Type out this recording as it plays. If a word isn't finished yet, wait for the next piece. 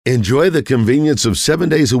Enjoy the convenience of 7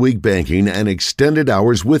 days a week banking and extended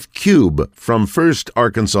hours with Cube from First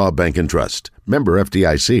Arkansas Bank and Trust. Member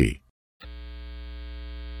FDIC.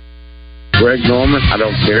 Greg Norman, I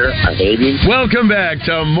don't care. I hate him. Welcome back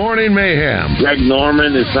to Morning Mayhem. Greg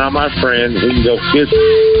Norman is not my friend. He can go kiss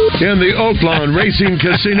in the Oaklawn Racing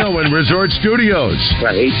Casino and Resort Studios.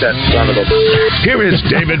 I hate that son of a... Here is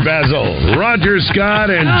David Basil, Roger Scott,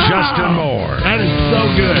 and Justin Moore. That is so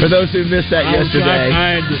good. For those who missed that yesterday.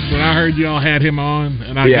 When I heard y'all had him on,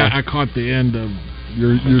 and I caught the end of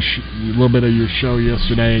your little bit of your show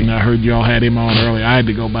yesterday, and I heard y'all had him on early. I had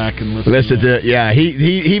to go back and listen to it. Yeah,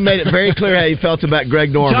 he made it very clear how he felt about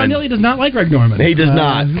Greg Norman. John Neely does not like Greg Norman. He does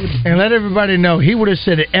not. And let everybody know, he would have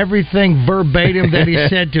said everything verbatim that he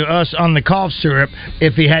said to us on the cough syrup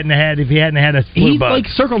if he hadn't had a flu bug.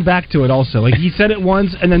 He circled back to it also. Like, he said it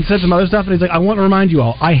once and then said some other stuff, and he's like, I want to remind you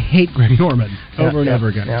all, I hate Greg Norman over and over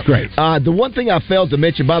again. It's great. The one thing I failed to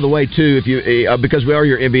mention, by the way, too, if you because we are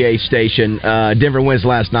your NBA station, Denver wins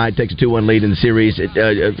last night, takes a 2-1 lead in the series.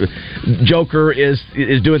 Joker is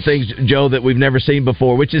doing things, Joe, that we've never seen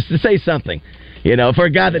before, which is to say something. You know, for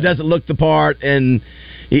a guy that doesn't look the part, and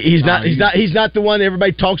he's not the one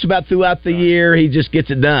everybody talks about throughout the year. He just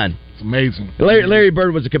gets it done. It's amazing. Larry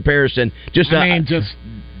Bird was a comparison. Just how they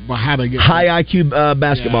get high IQ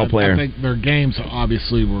basketball player. I think their games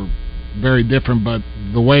obviously were very different, but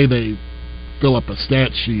the way they fill up a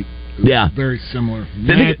stat sheet is very similar.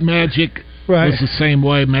 Magic was the same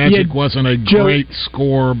way. Magic wasn't a great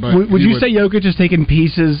scorer, but would you say Jokic has taken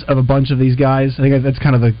pieces of a bunch of these guys? I think that's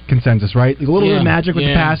kind of the consensus, right? Like a little bit of Magic with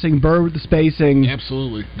the passing, Bird with the spacing.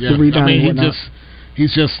 Absolutely. The rebounding.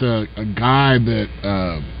 He's just a guy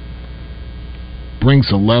that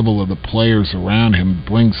brings a level of the players around him,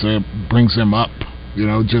 brings them up. You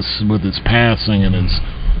know, just with his passing and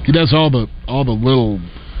he does all the little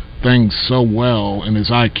things so well, and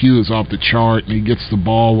his IQ is off the chart, and he gets the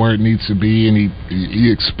ball where it needs to be, and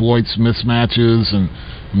he exploits mismatches, and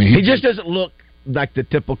I mean he just doesn't look like the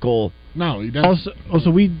typical. No, he doesn't.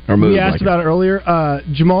 Also we asked about it earlier.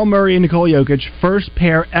 Jamal Murray and Nikola Jokic, first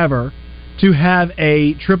pair ever to have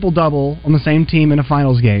a triple-double on the same team in a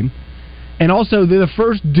finals game, and also they're the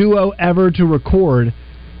first duo ever to record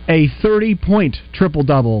a 30-point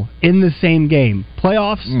triple-double in the same game.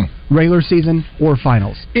 Playoffs, regular season, or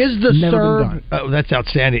finals. Is the Serb... Oh, that's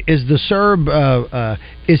outstanding. Is the Serb...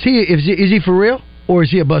 is he for real? Or is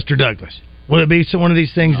he a Buster Douglas? Will it be one of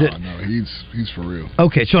these things No, he's for real.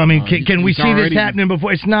 Okay, so I mean, can we see this happening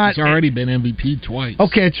before? It's not... He's already been MVP twice.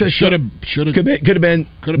 Okay, so could have been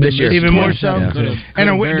this year. Even more so? Could have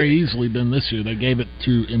very easily been this year. They gave it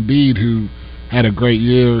to Embiid, who had a great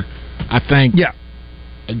year. I think... Yeah.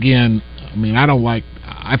 Again, I mean, I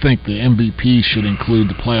think the MVP should include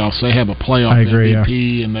the playoffs. They have a playoff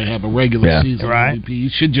MVP and they have a regular season MVP. You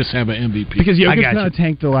should just have an MVP. Because Jokic's kind of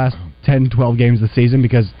tanked the last 10, 12 games of the season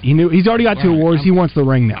because he's already got 2 awards. He wants the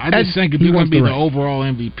ring now. I just think if you're going to be the overall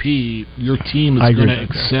MVP, your team is going to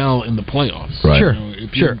excel in the playoffs. Right. Sure.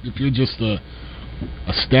 If you're just a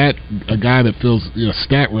guy that feels a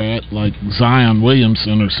stat rat like Zion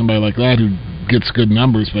Williamson or somebody like that who gets good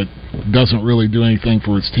numbers but doesn't really do anything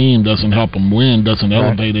for his team, doesn't help him win, doesn't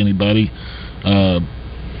elevate anybody, again,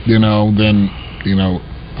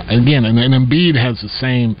 and Embiid has the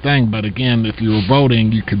same thing, but again, if you were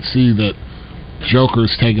voting, you could see that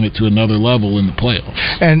Joker's taking it to another level in the playoffs.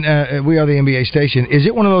 And we are the NBA station. Is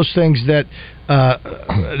it one of those things that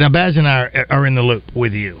now Baz and I are in the loop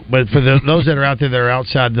with you, but for those that are out there that are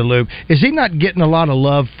outside the loop, is he not getting a lot of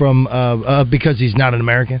love from because he's not an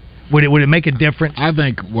American? Would it make a difference? I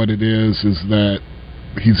think what it is that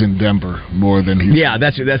he's in Denver more than he's... Yeah,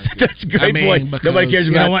 that's a great point. Nobody cares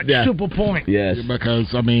about... Super point. Yes.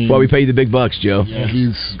 Because, I mean... Well, we pay you the big bucks, Joe. Yeah,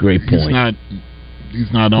 he's... Great point.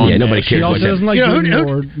 He's not on. Yeah, nobody cares. He also doesn't like doing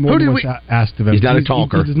more than what's asked of him. He's not a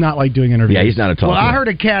talker. He does not like doing interviews. Yeah, he's not a talker. Well, I heard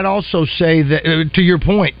a cat also say that, to your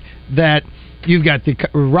point, that you've got the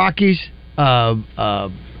Rockies,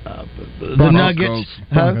 the Nuggets,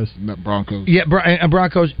 Broncos. Yeah,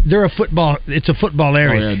 Broncos. They're a football. It's a football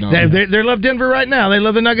area. They love Denver right now. They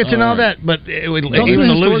love the Nuggets and all that. But even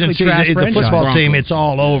the losing season, the football team, it's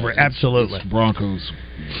all over. Absolutely, it's Broncos.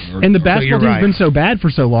 And the basketball team's been so bad for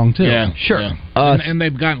so long too. Yeah, sure. Yeah. And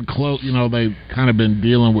they've gotten close. They've kind of been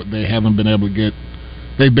dealing with. They haven't been able to get.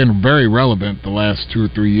 They've been very relevant the last 2 or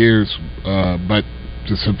 3 years, but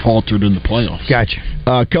just have faltered in the playoffs. Gotcha.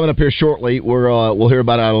 Coming up here shortly, we'll hear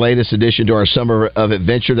about our latest addition to our Summer of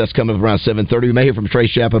Adventure. That's coming up around 7:30. We may hear from Trey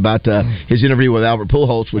Shapp about his interview with Albert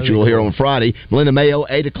Pujols, which you will hear on Friday. Melinda Mayo,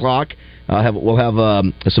 8 o'clock. We'll have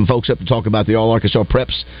some folks up to talk about the All Arkansas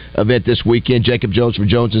Preps event this weekend. Jacob Jones from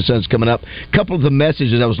Jones & Sons coming up. A couple of the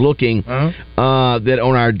messages I was looking that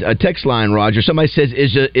on our text line, Roger, somebody says,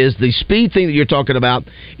 is the speed thing that you're talking about,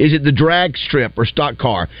 is it the drag strip or stock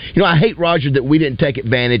car? I hate, Roger, that we didn't take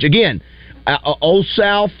advantage. Again, Old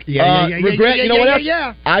South, regret. You know what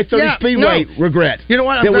else? I-30 Speedway, regret. You know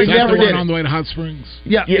what? That we never did on the way to Hot Springs.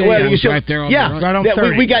 Right there on right on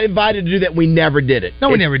 30. We got invited to do that. We never did it. No,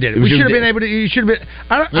 we never did it. We should have been able to. You should have been.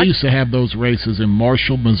 They used to have those races in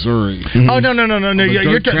Marshall, Missouri. Mm-hmm. Oh no!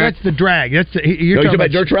 That's the drag. That's you're talking about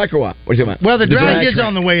dirt track or what? What are you talking about? Well, the drag is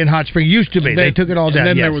on the way in Hot Springs. Used to be. They took it all down.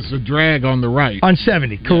 And then there was the drag on the right on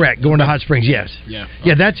 70. Correct, going to Hot Springs. Yes. Yeah.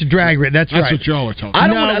 That's a drag. That's right. That's what y'all are talking. I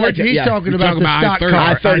don't want to. He's talking about the stock car.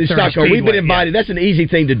 I-30 stock car. We've been invited. That's an easy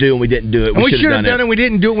thing to do, and we didn't do it. We should have done it. We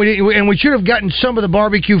didn't do it. And we should have gotten some of the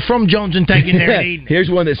barbecue from Jones and taken there and eaten. Here's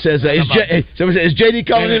one that says, is JD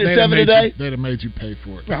calling in at 7 today? They'd have made you pay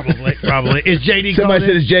for it. Probably. Is JD calling Somebody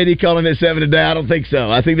said, is JD calling at 7 today? I don't think so.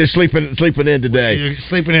 I think they're sleeping in today. You're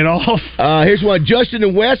sleeping it off? Here's one. Justin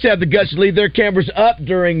and Wes have the guts to leave their cameras up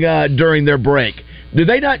during their break. Do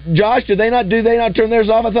they not, Josh? Do they not turn theirs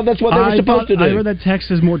off? I thought that's what they were supposed to do. I heard that text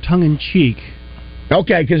is more tongue in cheek.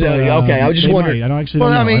 Okay, because I was just wondering. I don't actually.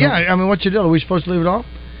 Well, I mean, what's your deal? Are we supposed to leave it off?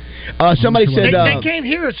 Somebody said they can't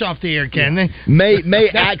hear us off the air, can they? May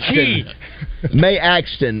Axton. May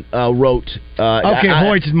Axton wrote.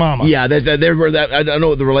 Hoyt's mama. Yeah, I don't know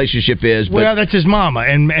what the relationship is. But well, that's his mama,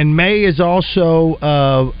 and May is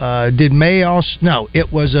also. Did May also? No,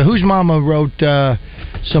 it was whose mama wrote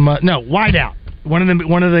some. No, Whiteout. One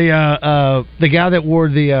of the guy that wore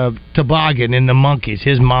the toboggan in the Monkeys,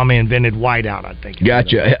 his mama invented Whiteout, I think.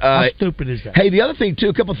 Gotcha. How stupid is that? Hey, the other thing too,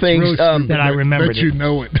 a couple things really that I remembered. Bet you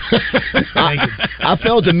know it. I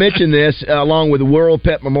failed to mention this along with World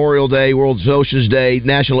Pet Memorial Day, World Socials Day,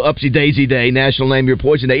 National Upsy Daisy Day, National Name Your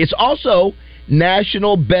Poison Day. It's also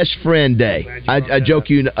National Best Friend Day. I joke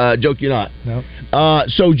you not. No.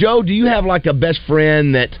 So Joe, do you have like a best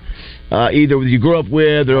friend that? Either you grew up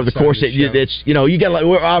with, or of course it's you got like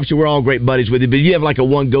we're all great buddies with you, but you have like a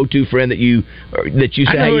one go-to friend that you say,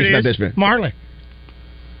 hey, he's my best friend. Marley.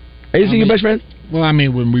 Is he your best friend? Well, I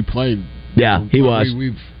mean, when we played, yeah, he was.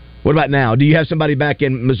 What about now? Do you have somebody back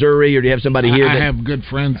in Missouri, or do you have somebody here? I have good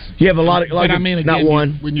friends. You have a lot of, but I mean, again, not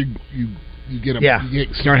one. When you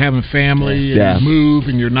start having family and you move,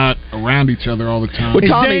 and you're not around each other all the time.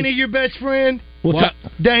 Is Dana your best friend? What?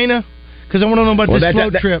 Dana? Because I want to know about this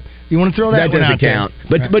float trip. You want to throw that one out there? That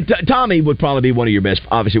doesn't count. But Tommy would probably be one of your best,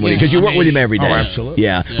 obviously, because you work with him every day. Oh, absolutely.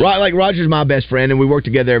 Yeah. Right. Like Roger's my best friend, and we work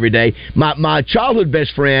together every day. My childhood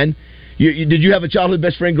best friend. Did you have a childhood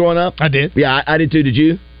best friend growing up? I did. Yeah, I did too. Did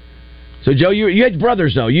you? So Joe, you had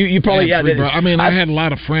brothers though. You probably I had a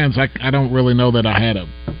lot of friends. I don't really know that I had a.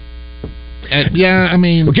 I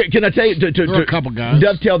mean, can I tell you to a couple guys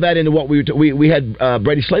dovetail that into what we had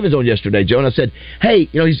Brady Slavens on yesterday, Joe, and I said, hey,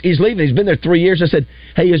 he's leaving. He's been there 3 years. I said,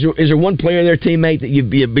 hey, is there one player there, teammate that you've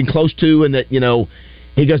been close to, and that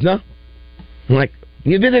He goes, no. I'm like,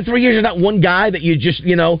 you've been there 3 years. There's not one guy that you just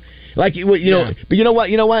But you know what?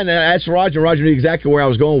 And I asked Roger. Roger knew exactly where I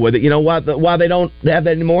was going with it. You know why they don't have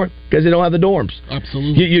that anymore? Because they don't have the dorms.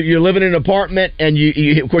 Absolutely. You're living in an apartment, and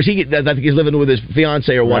you of course I think he's living with his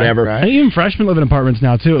fiance or whatever. Right. Even freshmen live in apartments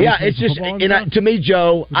now too. Yeah, it's just to me,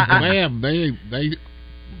 Joe.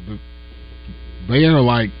 They are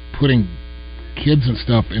like putting kids and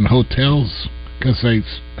stuff in hotels because they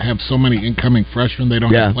have so many incoming freshmen. They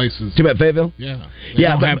don't have places. Too bad Fayetteville. Yeah.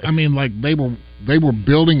 They were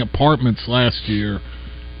building apartments last year,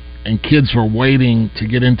 and kids were waiting to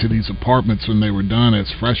get into these apartments when they were done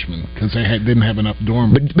as freshmen because they didn't have enough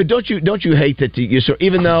dorm. But don't you hate that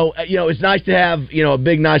even though it's nice to have a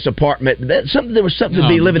big nice apartment, there was something to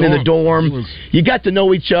be living in the dorm. You got to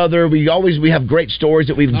know each other. We have great stories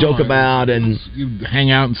that we joke about, and you'd hang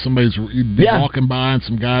out in somebody's. You'd be walking by, and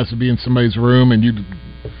some guys would be in somebody's room, and you'd.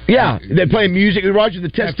 Yeah, they're playing music. Roger, the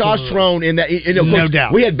testosterone in that. No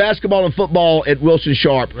doubt. We had basketball and football at Wilson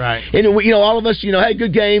Sharp. Right. And all of us, hey,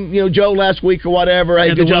 good game. Joe last week or whatever.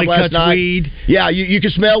 Hey, good job last night. Weed. Yeah, you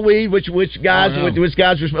can smell weed. Which guys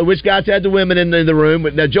had the women in the room?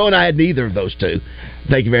 Now Joe and I had neither of those two.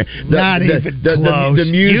 Thank you very much. Not even close. The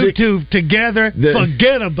music, you two together,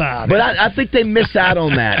 forget about it. But I think they miss out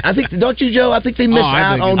on that. Don't you, Joe? I think they miss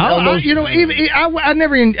out on those. I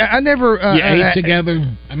never. You ate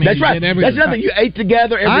together. I mean, that's right. That's nothing. You ate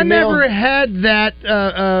together every I meal. never had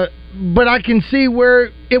that. But I can see where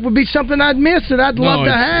it would be something I'd miss that I'd love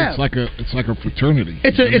to have. It's like a fraternity.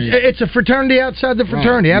 It's a fraternity outside the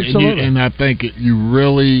fraternity. Absolutely. And I think you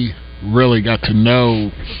really, really got to know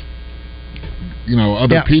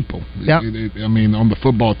other people. Yeah. I mean, on the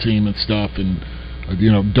football team and stuff, and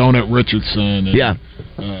Donut Richardson. And,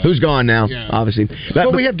 who's gone now? Yeah. Obviously.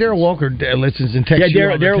 But we have Darryl Walker listens and texts.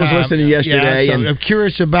 Yeah, Darryl was listening yesterday. So and I'm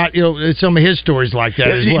curious about some of his stories like that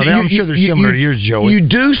as well. I'm sure they're similar to yours, Joey. You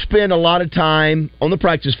do spend a lot of time on the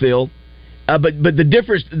practice field. But the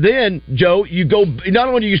difference then, Joe, you go. Not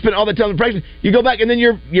only do you spend all that time in practice, you go back and then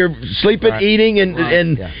you're sleeping, eating,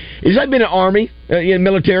 and it's like being an army,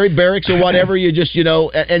 military barracks or whatever. You just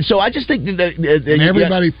and so I just think that and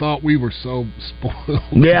everybody thought we were so spoiled.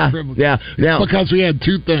 Yeah. Now because we had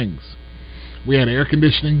two things: we had air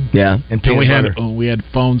conditioning, and we had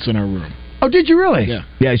phones in our room. Oh, did you really? Yeah.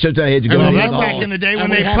 Sometimes I had to go back in the day when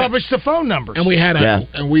they published the phone numbers. And we had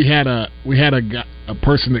a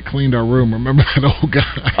person that cleaned our room. Remember that old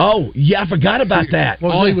guy? Oh, yeah, I forgot about that.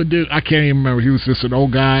 All he would do, I can't even remember. He was just an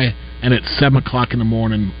old guy, and at 7:00 in the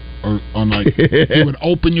morning, or on he would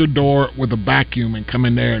open your door with a vacuum and come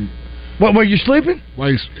in there and. What, were you sleeping?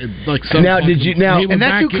 Well, like now, did you now? And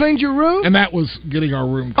that's who cleaned your room? And that was getting our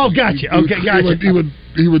room clean. Oh, gotcha. Gotcha.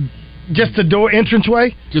 He would. Just the door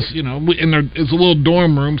entranceway? Just, and it's a little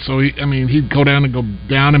dorm room, so he'd go down and go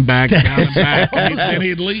down and back, and then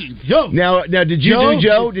he'd leave. Now, did you do,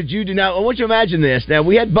 Joe? Did you do? Now, I want you to imagine this. Now,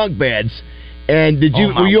 we had bunk beds, and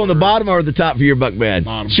were you on the bottom or the top for your bunk bed?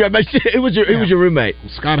 Bottom. Sure, but who was your roommate?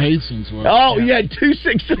 Well, Scott Hastings was. Oh, you had 2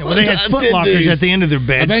 6. Well, they had foot lockers at the end of their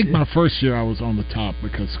bed. I think my first year I was on the top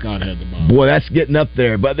because Scott had the bottom. Boy, that's getting up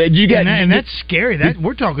there. But did you get? And that's scary.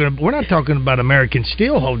 We're not talking about American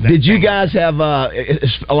Steel holding. Did you guys have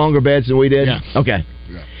longer beds than we did? Yeah. Okay.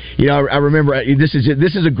 Yeah. I remember this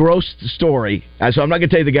is a gross story, so I'm not going to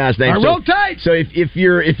tell you the guy's name. Roll tight. So if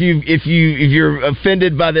you're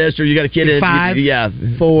offended by this or you got a kid in 5,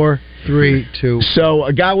 it, 4, 3, 2. So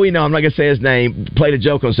a guy we know, I'm not going to say his name, played a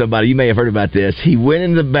joke on somebody. You may have heard about this. He went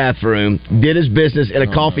into the bathroom, did his business in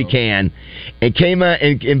a coffee can, and came out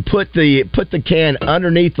and put the can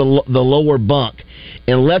underneath the lower bunk.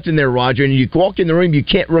 And left in there, Roger, and you walk in the room, you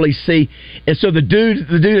can't really see. And so the dude,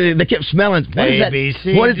 they kept smelling. What is that?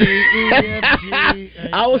 What is that?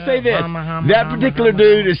 I will say this: that particular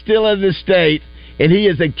dude is still in this state, and he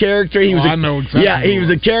is a character. He was. I know exactly. Yeah, he was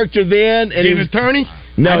a character then, and he was an attorney.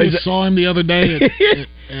 No, I just saw him the other day.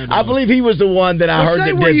 I believe he was the one that I heard that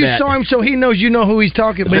did that. Say where you saw him so he knows you know who he's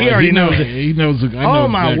talking about. He already knows it. He knows it. Oh,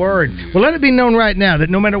 my word. Well, let it be known right now that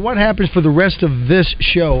no matter what happens for the rest of this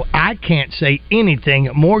show, I can't say anything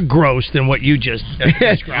more gross than what you just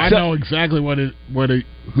described. I know exactly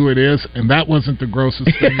who it is, and that wasn't the grossest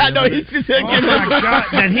thing. I know. Oh, my God.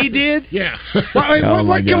 That he did? Yeah.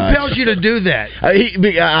 What compels you to do that?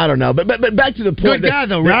 I don't know. But back to the point. Good guy,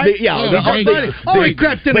 though, right? He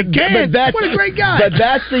crept in again. What a great guy. But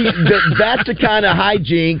that's the kind of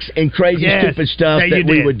hijinks and crazy, stupid stuff that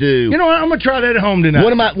we would do. You know what? I'm going to try that at home tonight.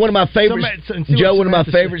 One of my favorites, Joe, one of my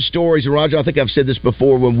favorite stories, and Roger, I think I've said this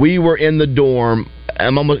before, when we were in the dorm,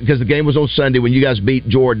 because the game was on Sunday when you guys beat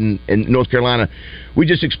Jordan in North Carolina, we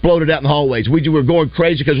just exploded out in the hallways. We were going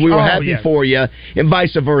crazy because we were happy for you, and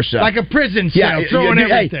vice versa. Like a prison cell, throwing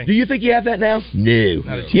everything. Hey, do you think you have that now? No.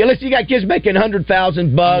 Yeah, listen, you got kids making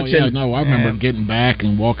 $100,000. Oh, yeah, no, I remember getting back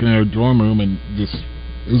and walking in our dorm room and just...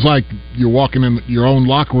 It was like you're walking in your own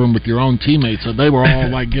locker room with your own teammates. So they were all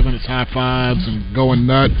like giving us high fives and going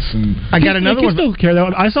nuts. And I got another one. Still care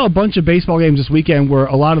though. I saw a bunch of baseball games this weekend where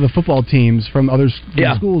a lot of the football teams from other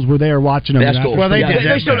schools were there watching them. That's cool. Well, they did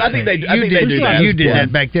that. I think they do that. You did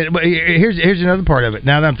that back then. But here's another part of it.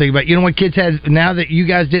 Now that I'm thinking about it, you know what kids had now that you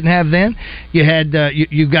guys didn't have then? You had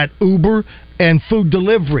you got Uber and food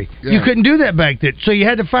delivery. Yeah. You couldn't do that back then. So you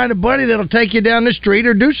had to find a buddy that'll take you down the street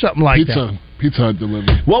or do something like that. Pizza Hut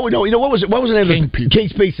delivery. What was the name of it?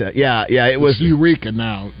 King's Pizza. Yeah, it was. It's Eureka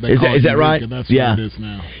now. Is that right? That's what it is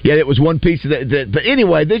now. Yeah, it was one pizza. But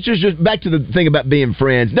anyway, this is just back to the thing about being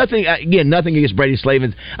friends. Nothing against Brady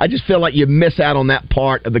Slavens. I just feel like you miss out on that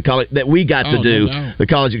part of the college that we got to do, the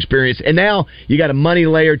college experience. And now you got a money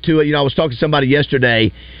layer to it. I was talking to somebody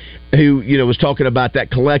yesterday who was talking about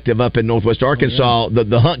that collective up in Northwest Arkansas,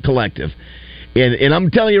 the Hunt Collective. And I'm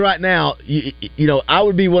telling you right now, I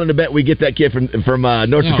would be willing to bet we get that kid from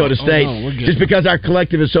North Dakota State just because our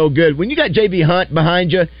collective is so good. When you got J.B. Hunt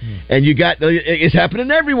behind you, and you got it's happening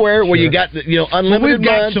everywhere where you got unlimited. We've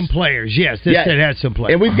got some players, yes. This state has some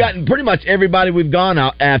players, and we've gotten pretty much everybody we've gone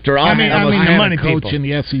out after. I mean, the money coach people in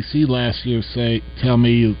the SEC last year tell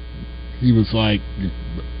me he was like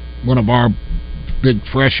one of our big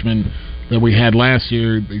freshmen that we had last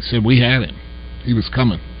year. They said we had him. He was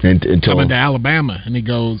coming to Alabama, and he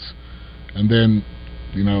goes, and then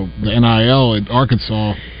the NIL at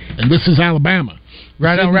Arkansas, and this is Alabama.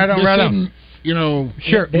 Right on.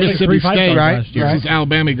 Sure. Mississippi State, right? Since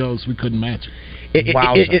Alabama goes, we couldn't match it.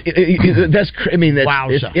 That's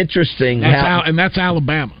it's interesting. That's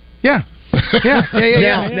Alabama. Yeah.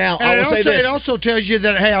 Now, I will say this. It also tells you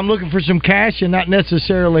that, hey, I'm looking for some cash and not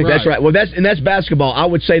necessarily. That's right. Well, that's basketball. I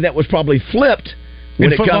would say that was probably flipped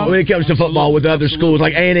when it comes to football with other schools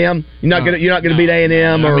like A&M. You're not gonna beat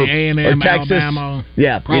A&M or Texas. Alabama,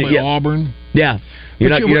 probably Auburn. Yeah.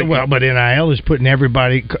 But NIL is putting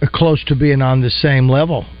everybody close to being on the same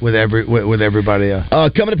level with everybody else.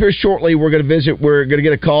 Coming up here shortly, we're going to visit. We're going to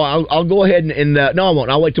get a call. I'll go ahead and no, I won't.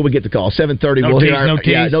 I'll wait till we get the call. 7:30. We'll hear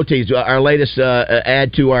no tease. Our latest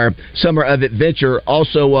add to our summer of adventure.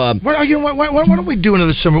 Also, why don't we do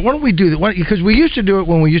another summer? Why don't we do that? Because we used to do it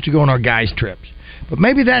when we used to go on our guys' trips. But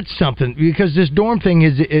maybe that's something, because this dorm thing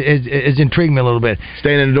is intriguing me a little bit.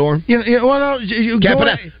 Staying in the dorm? Going out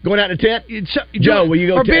in a tent? Joe, will you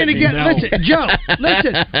go tent me? No. Listen, Joe,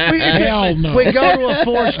 listen. We go to a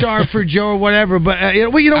 4-star for Joe or whatever, but I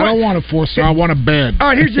don't want a 4-star. I want a bed. All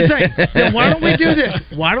right, here's the thing. Then why don't we do this?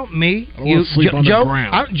 Why don't you sleep on the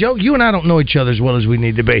ground? Joe, you and I don't know each other as well as we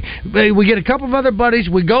need to be. We get a couple of other buddies.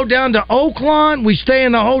 We go down to Oaklawn. We stay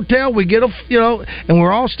in the hotel. We get and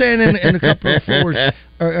we're all staying in a couple of floors.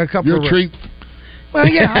 Your treat. Well,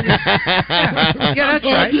 yeah, that's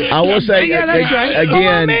right. I will say again,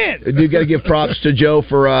 you got to give props to Joe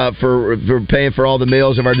for paying for all the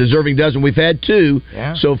meals of our deserving dozen. We've had 2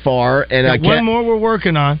 so far, and one more we're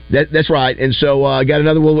working on. That's right, and so got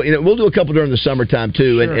another. We'll do a couple during the summertime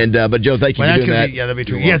too. Sure. But Joe, thank you for doing that. That'd be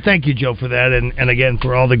true. Yeah, thank you, Joe, for that, and again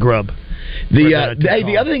for all the grub. The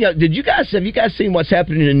other thing, have you guys seen what's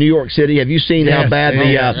happening in New York City? Have you seen how bad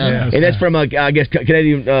and that's from I guess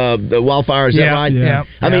Canadian wildfires? Is that right? Yeah.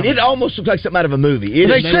 I mean, it almost looks like something out of a movie.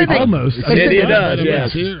 They say almost. It does.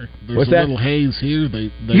 Yes. There's What's a that? little haze here.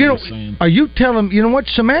 They were saying. Are you telling? You know what?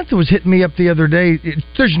 Samantha was hitting me up the other day.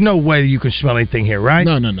 There's no way you can smell anything here, right?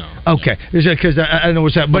 No. Okay, is that because I know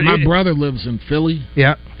what's that? But my brother lives in Philly.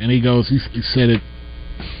 Yeah, and he said it.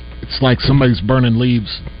 It's like somebody's burning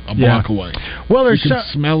leaves a block away. Well, you can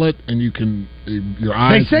smell it, and your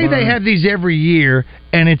eyes. They say burn. they have these every year,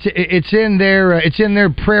 and it's in their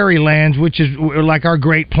prairie lands, which is like our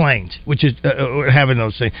Great Plains, which is having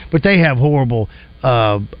those things. But they have horrible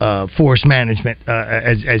forest management,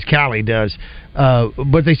 as Cali does.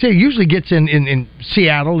 But they say it usually gets in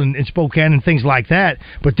Seattle and Spokane and things like that.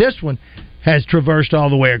 But this one has traversed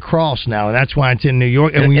all the way across now, and that's why it's in New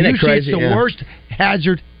York. And when you see it's the worst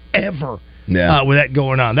hazard ever with that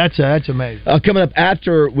going on. That's amazing. Coming up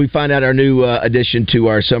after we find out our new addition to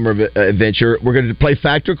our summer adventure, we're going to play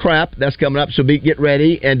Fact or Crap. That's coming up, so get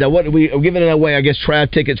ready. And we're giving away, I guess,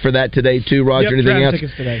 Trav tickets for that today too, Roger. Yep, anything Trav else?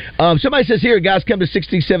 Tickets today. Somebody says here, guys, come to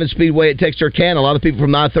 67 Speedway at Texarkana. A lot of people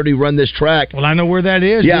from 930 run this track. Well, I know where that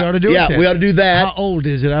is. Yeah, we ought to do it. Yeah, we ought to do that. How old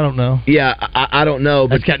is it? I don't know. Yeah, I don't know.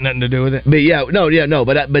 That's got nothing to do with it. But no.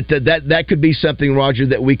 But that could be something, Roger,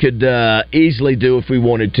 that we could easily do if we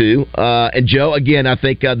wanted to. And Joe, again, I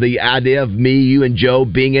think the idea of me, you, and Joe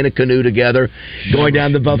being in a canoe together, going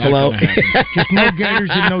down the Buffalo. Just no gators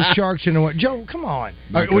and no sharks in the water. Joe, come on.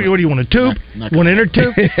 What do you want, a tube? Want an inner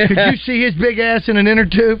tube? Could you see his big ass in an inner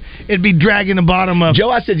tube? It'd be dragging the bottom of. Joe,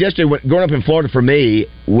 I said yesterday, growing up in Florida for me,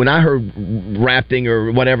 when I heard rafting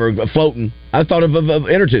or whatever, floating, I thought of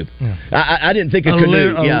inner tube. Yeah. I didn't think of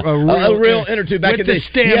canoe. A real inner tube back with in the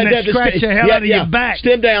stem that scratch the hell out of your back.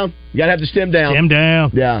 Stem down. You gotta have the stem down. Stem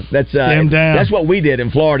down. Yeah, that's that's what we did in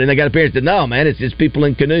Florida. And they got up here and said, "No, man, it's people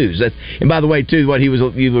in canoes." And by the way, too, what you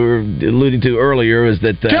were alluding to earlier is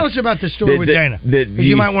that. Tell us about the story with Dana.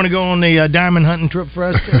 You might want to go on the diamond hunting trip for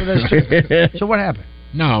us. So what happened?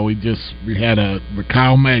 No, we had the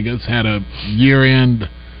Kyle Megas had a year-end.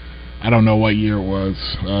 I don't know what year it was.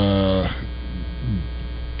 I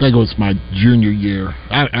think it was my junior year.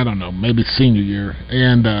 I don't know, maybe senior year.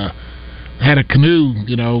 And had a canoe,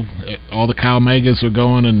 all the Kyle Megas are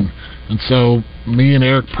going, and so me and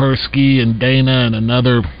Eric Persky and Dana and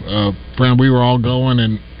another friend, we were all going,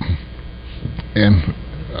 and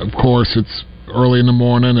of course it's early in the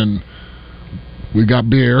morning, and we got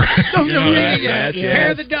beer. Hair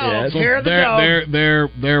of the dog. Hair of the dog.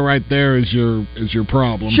 There, right there is your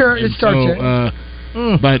problem. Sure, it starts.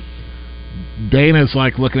 But Dana's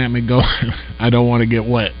like looking at me, going, "I don't want to get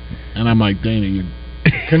wet," and I'm like, "Dana,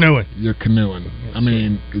 you're canoeing. I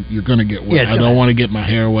mean, you're going to get wet. I don't want to get my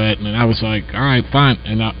hair wet." And I was like, "All right, fine."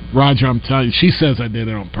 And Roger, I'm telling you, she says I did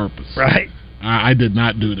it on purpose. Right. I did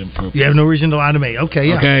not do it on purpose. You have no reason to lie to me. Okay.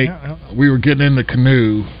 Yeah. Okay. Yeah. We were getting in the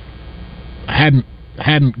canoe.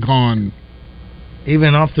 Hadn't gone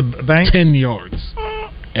even off the bank 10 yards,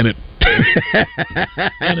 and it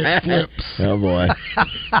and it flips. Oh boy!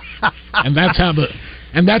 And that's how the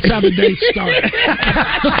date started.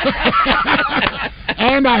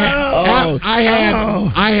 And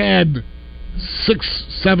I had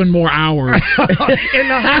 6-7 more hours in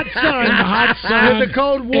the hot sun, with the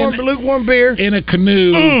cold, warm, lukewarm beer in a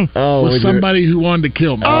canoe with somebody who wanted to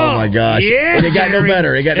kill me. Oh my gosh! Yeah, and it got no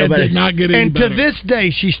better. It did not get any better. And to this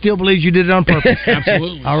day, she still believes you did it on purpose.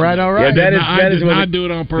 Absolutely. All right. Yeah, I did not do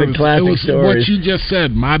it on purpose. The classic it was stories. what you just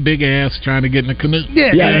said. My big ass trying to get in a canoe.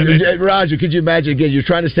 Yeah. Roger, could you imagine again? You're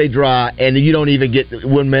trying to stay dry, and you don't even get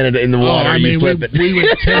 1 minute in the water. I mean, you flip it. we were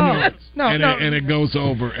 10 minutes, and it goes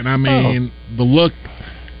over. And I mean, the look.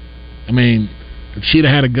 I mean, if she'd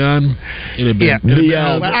have had a gun, it'd have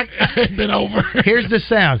been over. Here's the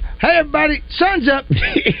sound. Hey, everybody, sun's up.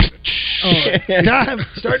 Time.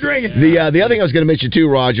 Start drinking. The other thing I was going to mention too,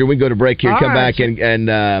 Roger, we can go to break here, come back and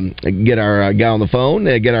get our guy on the phone,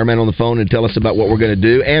 get our man on the phone and tell us about what we're going to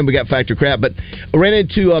do. And we got Factor Crap. But I ran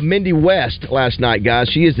into Mindy West last night, guys.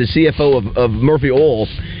 She is the CFO of Murphy Oil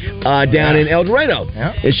down in El Dorado.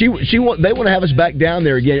 Yeah. And they want to have us back down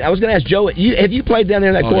there again. I was going to ask Joe, have you played down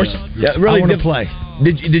there in that course? Yeah, really I want to play.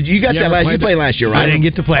 Did you got that last? You played last year, right? I didn't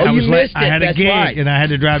get to play. Oh, you missed it. I had a gig, and I had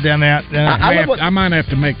to drive down there. I might have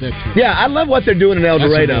to make that trip. Yeah, I love what they're doing in El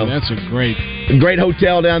Dorado. That's a great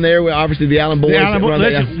hotel down there. Obviously, the Allen Boys.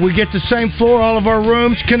 Listen, we get the same floor, all of our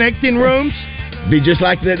rooms, connecting rooms. Be just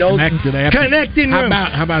like that old connecting room.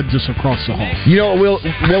 How about just across the hall? You know what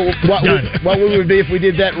we would be if we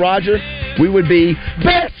did that, Roger? We would be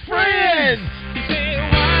best friends.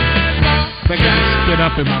 That guy spit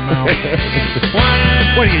up in my mouth.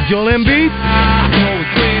 What are you, Joel Embiid?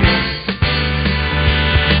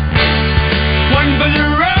 One for the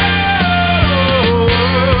road.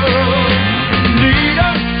 Lead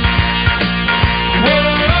up.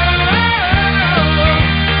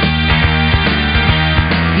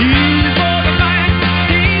 He's for the fight.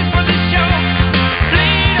 He's for the show.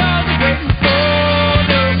 Lead up. Waiting for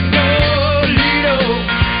the Lido.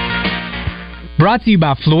 Brought to you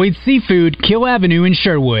by Floyd's Seafood, Kill Avenue in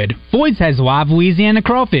Sherwood. Floyd's has live Louisiana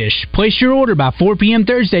crawfish. Place your order by 4 p.m.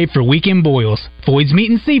 Thursday for weekend boils.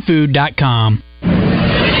 Floyd'sMeatandSeafood.com.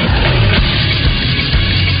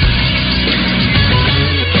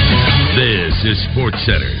 This is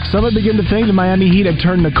SportsCenter. Some have begun to think the Miami Heat have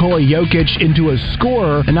turned Nikola Jokic into a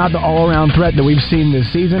scorer and not the all-around threat that we've seen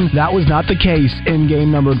this season. That was not the case in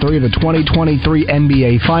game number 3 of the 2023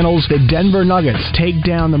 NBA Finals. The Denver Nuggets take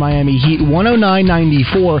down the Miami Heat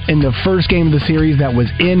 109-94 in the first game of the series that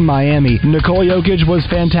was in Miami. Nikola Jokic was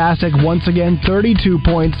fantastic once again, 32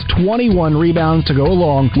 points, 21 rebounds to go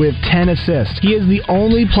along with 10 assists. He is the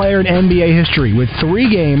only player in NBA history with 3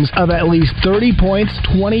 games of at least 30 points,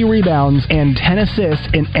 20 rebounds, and 10 assists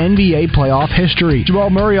in NBA playoff history. Jamal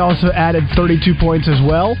Murray also added 32 points as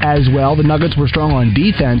well. The Nuggets were strong on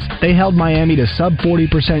defense. They held Miami to sub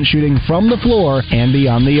 40% shooting from the floor and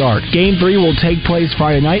beyond the arc. Game 3 will take place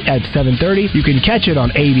Friday night at 7:30. You can catch it on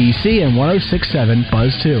ABC and 106.7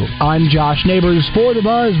 Buzz 2. I'm Josh Neighbors for the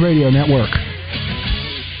Buzz Radio Network.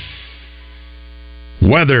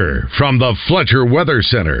 Weather from the Fletcher Weather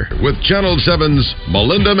Center with Channel 7's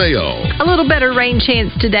Melinda Mayo. A little better rain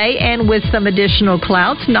chance today and with some additional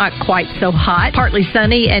clouds, not quite so hot. Partly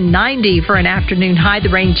sunny and 90 for an afternoon high. The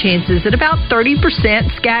rain chances at about 30%.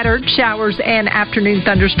 Scattered showers and afternoon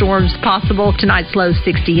thunderstorms possible. Tonight's low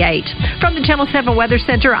 68. From the Channel 7 Weather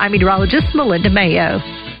Center, I'm meteorologist Melinda Mayo.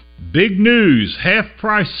 Big news,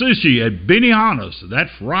 half-price sushi at Benihana's. That's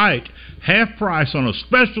right, half price on a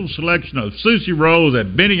special selection of sushi rolls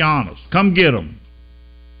at Benihana's. Come get them.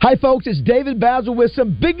 Hi, folks. It's David Basil with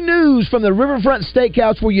some big news from the Riverfront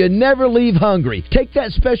Steakhouse where you never leave hungry. Take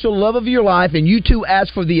that special love of your life and you too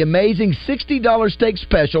ask for the amazing $60 steak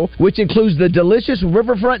special, which includes the delicious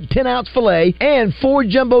Riverfront 10-ounce filet and 4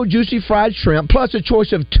 jumbo juicy fried shrimp, plus a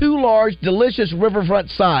choice of 2 large, delicious Riverfront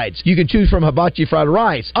sides. You can choose from hibachi fried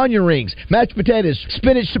rice, onion rings, mashed potatoes,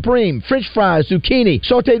 spinach supreme, French fries, zucchini,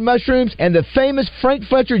 sauteed mushrooms, and the famous Frank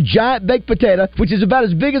Fletcher giant baked potato, which is about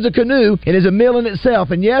as big as a canoe and is a meal in itself.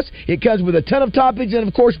 And yes, it comes with a ton of toppings and,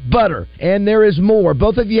 of course, butter. And there is more.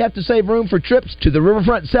 Both of you have to save room for trips to the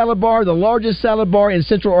Riverfront Salad Bar, the largest salad bar in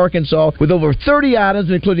Central Arkansas, with over 30 items,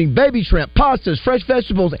 including baby shrimp, pastas, fresh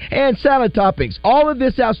vegetables, and salad toppings. All of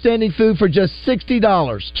this outstanding food for just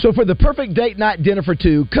 $60. So for the perfect date night dinner for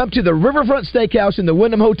 2, come to the Riverfront Steakhouse in the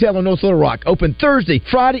Wyndham Hotel in North Little Rock. Open Thursday,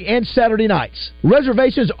 Friday, and Saturday nights.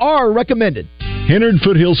 Reservations are recommended. Hennard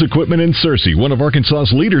Foothills Equipment in Searcy, one of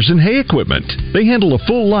Arkansas's leaders in hay equipment. They handle a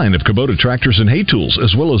full line of Kubota tractors and hay tools,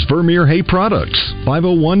 as well as Vermeer hay products.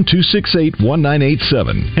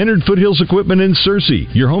 501-268-1987. Hennard Foothills Equipment in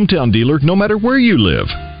Searcy, your hometown dealer no matter where you live.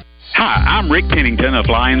 Hi, I'm Rick Pennington of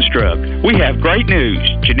Lions Drug. We have great news.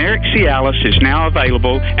 Generic Cialis is now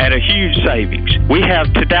available at a huge savings. We have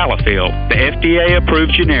Tadalafil, the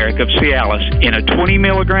FDA-approved generic of Cialis, in a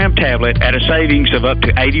 20-milligram tablet at a savings of up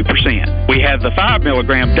to 80%. We have the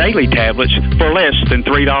 5-milligram daily tablets for less than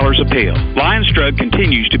 $3 a pill. Lions Drug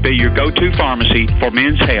continues to be your go-to pharmacy for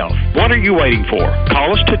men's health. What are you waiting for?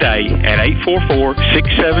 Call us today at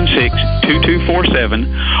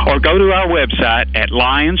 844-676-2247 or go to our website at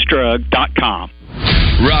lionsdrug.com.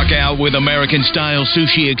 Rock out with American-style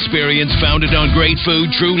sushi experience founded on great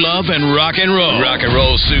food, true love, and rock and roll. Rock and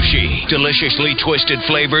roll sushi. Deliciously twisted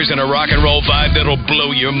flavors and a rock and roll vibe that'll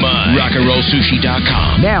blow your mind.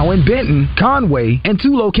 RockandRollSushi.com. Now in Benton, Conway, and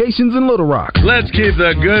 2 locations in Little Rock. Let's keep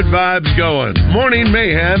the good vibes going. Morning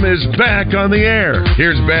Mayhem is back on the air.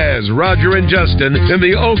 Here's Baz, Roger, and Justin in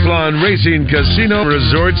the Oaklawn Racing Casino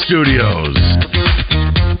Resort Studios.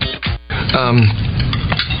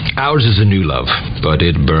 Ours is a new love, but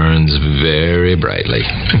it burns very brightly.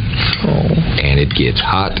 And it gets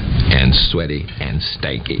hot and sweaty and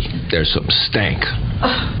stanky. There's some stank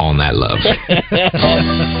on that love. I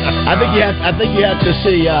think you have to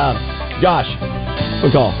see, Josh,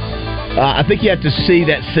 good call. I think you have to see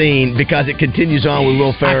that scene because it continues on with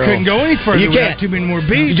Will Ferrell. I couldn't go any further. You can't. Too many more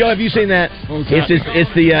beats. Joe, have you seen that?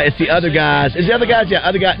 It's the other guys. Is the other guys? Yeah,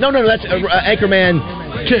 other guy. No, that's Anchorman.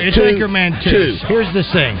 It's Anchorman 2. Here's the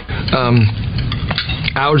thing.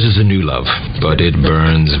 Ours is a new love, but it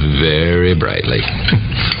burns very brightly.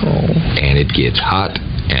 And it gets hot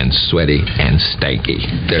and sweaty and stanky.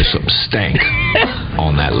 There's some stank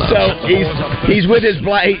on that love. So he's with his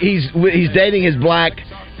black. He's dating his black.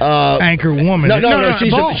 Anchor woman. No.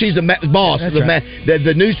 She's the boss,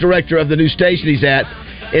 the news director of the news station he's at.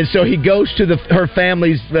 And so he goes to her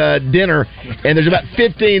family's dinner, and there's about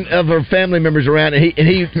 15 of her family members around, and he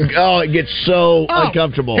it gets so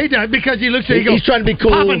uncomfortable. He does, because he looks at he goes, he's trying to be cool.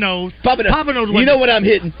 Papa knows. Papa knows. You know what I'm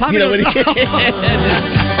hitting. Papa knows.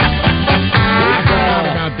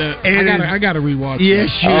 I got to rewatch. Yes,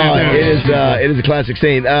 you do. It is a classic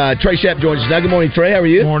scene. Trey Shapp joins us now. Good morning, Trey. How are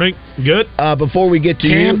you? Morning. Good. Before we get to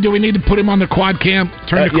Cam, you, do we need to put him on the quad cam?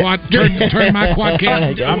 Turn my quad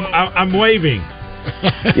cam. I'm waving.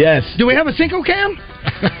 Yes. Do we have a Cinco cam?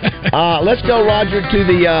 Let's go, Roger, to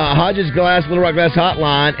the Hodges Glass Little Rock Glass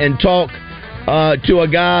hotline and talk to a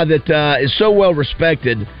guy that is so well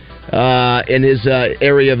respected in his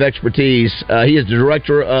area of expertise. He is the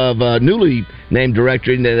director of newly named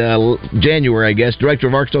director in January, I guess, director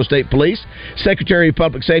of Arkansas State Police, Secretary of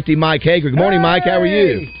Public Safety, Mike Hager. Good morning, Mike. How are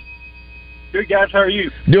you? Good, guys. How are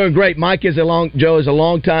you? Doing great. Mike is Joe is a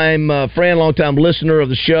longtime friend, longtime listener of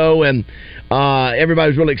the show, and everybody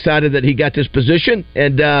was really excited that he got this position.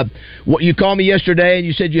 And what you called me yesterday, and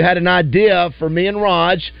you said you had an idea for me and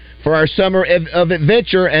Raj for our summer of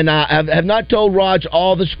adventure, and I have not told Raj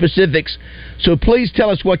all the specifics. So please tell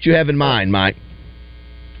us what you have in mind, Mike.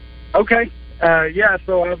 Okay.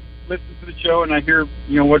 So I've listened to the show, and I hear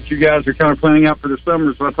what you guys are kind of planning out for the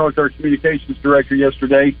summer. So I talked to our communications director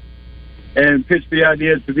yesterday and pitched the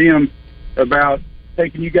idea to them about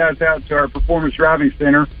taking you guys out to our performance driving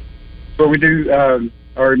center where we do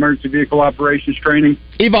our emergency vehicle operations training.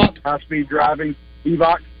 EVOC. High-speed driving.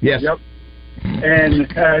 EVOC. Yes. Yep. And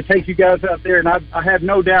take you guys out there. And I have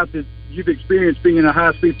no doubt that you've experienced being in a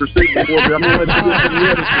high-speed pursuit before, but I'm going to let you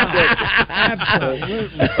get some other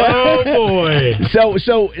Absolutely. Oh, boy. So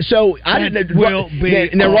I didn't will be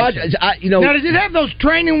now, Raj, Now, does it have those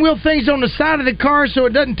training wheel things on the side of the car so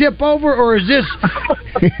it doesn't tip over, or is this...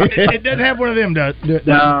 it doesn't have one of them, does it?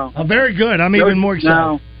 No. Oh, very good. I'm even more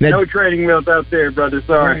excited. No training wheels out there, brother.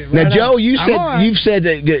 Sorry. Now, Joe, you've said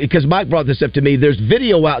that, because Mike brought this up to me. There's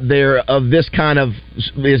video out there of this kind of.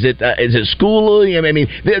 Is it schooling? I mean,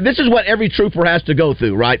 this is what every trooper has to go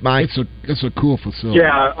through, right, Mike? It's a cool facility.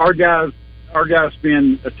 Yeah, our guys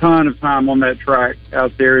spend a ton of time on that track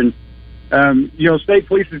out there, and state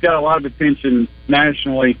police has got a lot of attention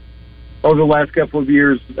nationally over the last couple of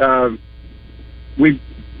years.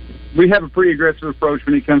 We have a pretty aggressive approach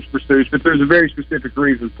when it comes to pursuits, but there's a very specific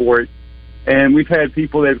reason for it. And we've had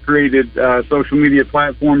people that have created social media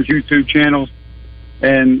platforms, YouTube channels,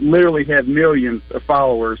 and literally have millions of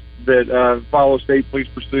followers that follow state police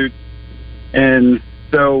pursuits. And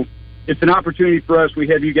so it's an opportunity for us. We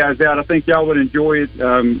have you guys out. I think y'all would enjoy it.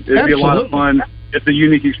 It'd be a lot of fun. It's a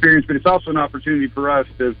unique experience, but it's also an opportunity for us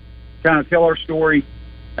to kind of tell our story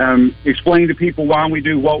explain to people why we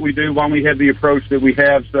do what we do, why we have the approach that we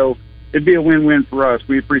have. So it'd be a win-win for us.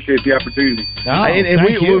 We appreciate the opportunity.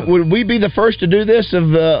 Would we be the first to do this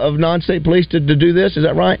of non-state police to do this? Is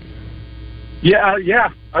that right? Yeah,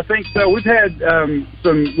 I think so. We've had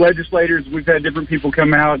some legislators. We've had different people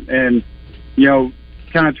come out and,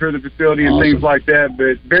 kind of tour the facility and things like that.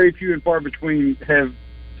 But very few and far between have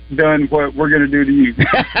done what we're going to do to you.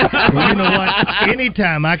 Well, you know what?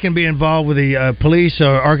 Anytime I can be involved with the police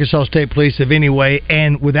or Arkansas State Police of any way,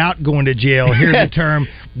 and without going to jail, here's the term,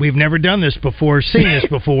 we've never done this before, seen this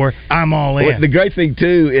before, I'm all in. Well, the great thing,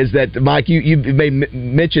 too, is that, Mike, you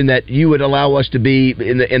mentioned that you would allow us to be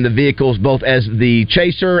in the vehicles both as the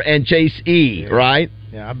chaser and chasee, right?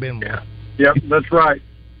 Yeah, I've been one. Yep, that's right.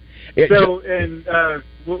 So, and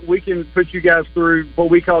we can put you guys through what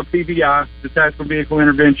we call TBI, the Tactical Vehicle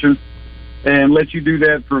Intervention, and let you do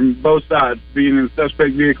that from both sides, being in the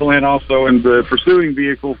suspect vehicle and also in the pursuing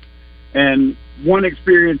vehicle. And one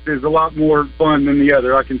experience is a lot more fun than the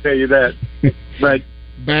other, I can tell you that. But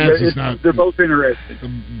they're both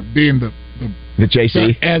interesting. Being the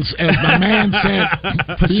chasee, as my man said,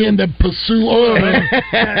 being the pursuer.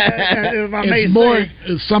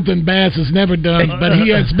 It's something Bass has never done, but he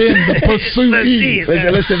has been the pursuee.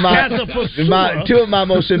 Listen, two of my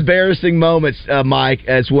most embarrassing moments, Mike,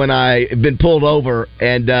 is when I've been pulled over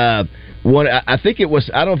and. I think it was,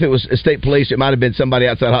 I don't know if it was state police, it might have been somebody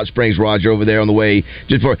outside Hot Springs, Roger, over there on the way.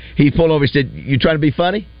 Just before he pulled over, he said, "You trying to be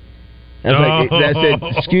funny?" I said,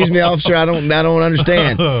 "Excuse me, officer, I don't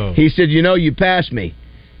understand." He said, "You passed me.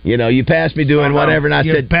 You passed me doing whatever." And I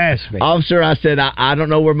said, "Passed me, officer." I said, I don't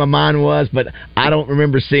know where my mind was, but I don't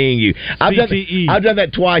remember seeing you. I've done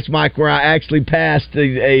that twice, Mike, where I actually passed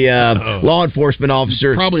a law enforcement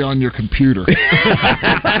officer. Probably on your computer.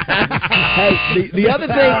 Hey, the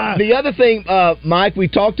other thing, Mike, we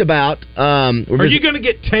talked about. Are you going to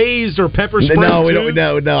get tased or pepper sprayed? No, we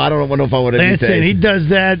don't. No, I don't know if I want to be tased. He does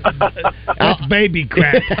that. That's baby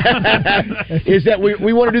crap. Is that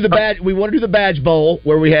we want to do the badge? We want to do the badge bowl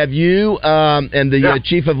where we have you and the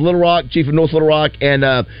chief of Little Rock, chief of North Little Rock,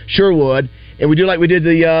 and Sherwood. And we do like we did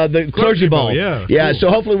the Clergy Bowl. Yeah. Cool. So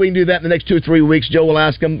hopefully we can do that in the next 2 or 3 weeks. Joe will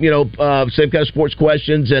ask them, same kind of sports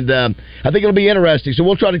questions, and I think it'll be interesting. So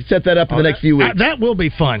we'll try to set that up in the next few weeks. That will be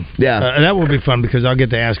fun. Yeah, that will be fun because I'll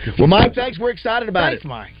get to ask you. Well, Mike, thanks. We're excited about it. Thanks,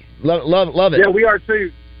 Mike. Love it. Yeah, we are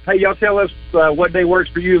too. Hey, y'all tell us what day works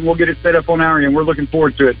for you, and we'll get it set up on our end. We're looking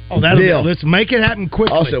forward to it. Deal. Let's make it happen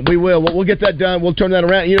quickly. Awesome. We will. We'll get that done. We'll turn that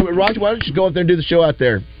around. Roger, why don't you just go out there and do the show out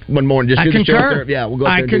there one morning? Just do the show out there. Yeah, we'll go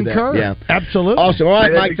out there and do that. I concur. Yeah, absolutely. Awesome. All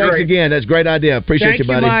right, Mike. Thanks again. That's a great idea. Appreciate you,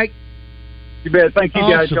 buddy. Mike. You bet. Thank you,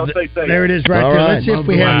 guys. Y'all stay safe. There it is right there. Let's see if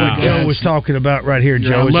we have what Joe was talking about right here,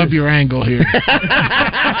 Joe. I love your angle here.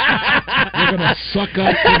 We're going to suck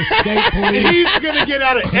up to the state police. He's going to get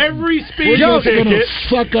out of every speed ticket. We're going to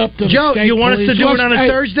suck up to the Joe, state you want police. us to do it on a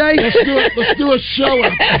Thursday? Let's do a show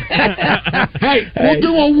out there. Hey, we'll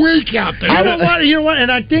do a week out there. You know what?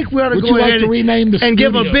 And I think we ought to Would go you ahead like to rename the and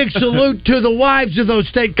studio? give a big salute to the wives of those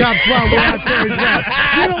state cops while we're out there as well.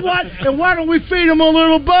 You know what? And why don't we feed them a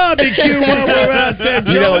little barbecue while we're out there,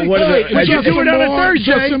 Joe? We should do it on a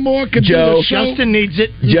Thursday. Joe, Justin needs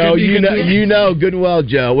it. Joe, you know good and well,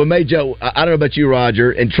 Joe. What made Joe? I don't know about you,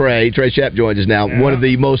 Roger, and Trey. Trey Shapp joins us now. Yeah. One of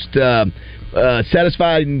the most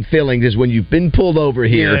satisfying feelings is when you've been pulled over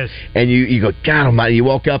here and you go, God Almighty! You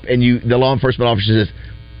walk up and the law enforcement officer says,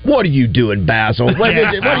 "What are you doing, Basil?" You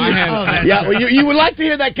would like to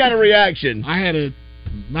hear that kind of reaction. I had it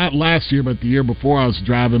not last year, but the year before. I was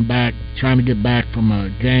driving back, trying to get back from a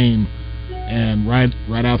game. And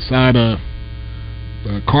right outside of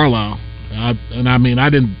Carlisle, I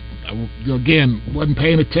didn't, again, wasn't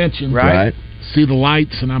paying attention. Right. See the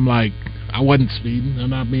lights, and I'm like, I wasn't speeding,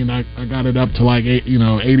 and I got it up to like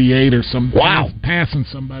 88 or something. Wow. Passing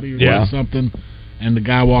somebody or doing something, and the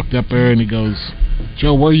guy walked up there and he goes,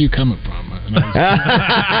 "Joe, where are you coming from?" And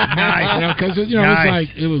I was, because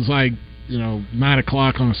it was like 9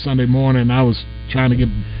 o'clock on a Sunday morning. I was trying to get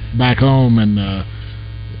back home and.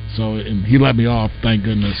 And he let me off, thank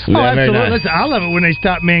goodness. Oh, absolutely. Nice. Listen, I love it when they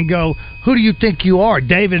stop me and go, "Who do you think you are,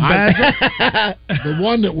 David Badger?" The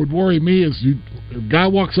one that would worry me is a guy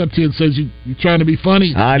walks up to you and says, "You trying to be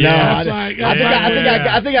funny?" I know.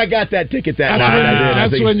 Yeah, I think I got that ticket that night.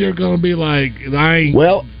 That's when you're going to be like,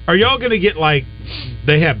 Well, are y'all going to get like?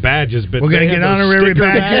 They have badges, but we're going to get honorary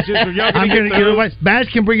badges. I'm going to get away.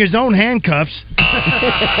 Badge can bring his own handcuffs.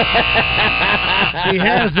 He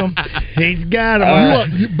has them. He's got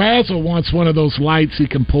him. Basil wants one of those lights he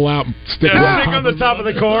can pull out and stick on the top of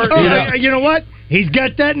the car. You know what? He's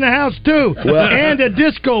got that in the house too, and a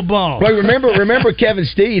disco ball. Well, remember Kevin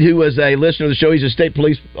Steed, who was a listener of the show. He's a state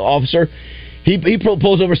police officer. He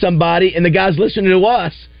pulls over somebody, and the guy's listening to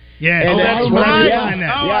us. Yeah, and that's right.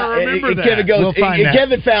 I remember that. Kevin goes.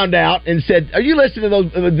 Kevin found out and said, "Are you listening to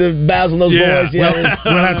those the Basil and those boys?" Yeah,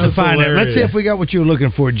 we'll have to find out. Let's see if we got what you were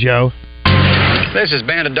looking for, Joe. This is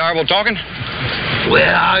Bandit Darville talking.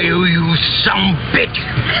 Where are you, you son bitch?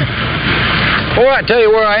 Before I tell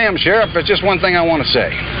you where I am, Sheriff, there's just one thing I want to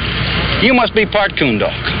say. You must be part coon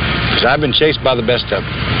dog, because I've been chased by the best of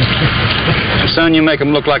them. And son, you make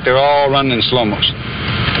them look like they're all running in slow motion.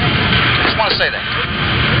 Just want to say that.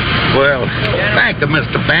 Well, thank you,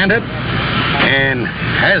 Mr. Bandit. And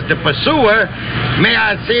as the pursuer, may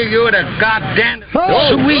I say you're the goddamn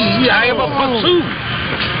pursuee I ever pursued.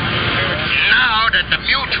 Now that the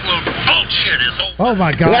mutual bullshit is over. Oh,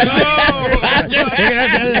 my God.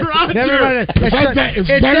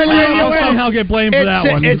 I'll get blamed for that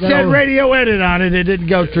one. It said radio edit on it. It didn't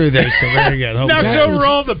go through there, so very good. Now go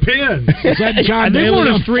roll the pins. Is that John Daly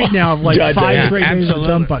on the street now of like John 5 straight days of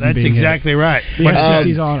dump button That's being exactly right.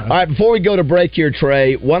 All right, before we go to break here,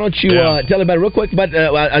 Trey, why don't you tell everybody real quick about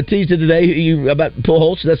I teased it today about Pull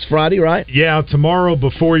Holtz. That's Friday, right? Yeah, tomorrow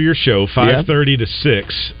before your show, 5:30 to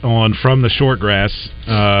 6 on From the Shortgrass.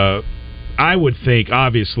 I would think,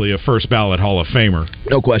 obviously, a first ballot Hall of Famer.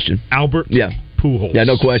 No question. Albert Pujols. Yeah,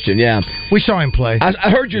 no question, yeah. We saw him play. I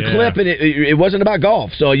heard your clip, and it wasn't about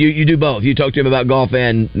golf, so you do both. You talked to him about golf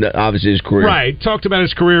and, obviously, his career. Right, talked about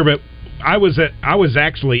his career, but I was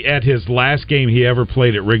actually at his last game he ever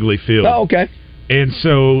played at Wrigley Field. Oh, okay. And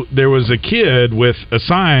so there was a kid with a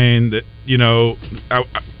sign that,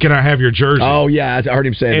 can I have your jersey? Oh, yeah, I heard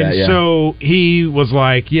him say that, yeah. And so he was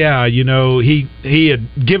like, he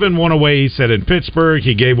had given one away, he said, in Pittsburgh.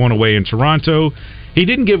 He gave one away in Toronto. He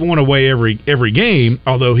didn't give one away every game,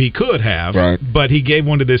 although he could have. Right. But he gave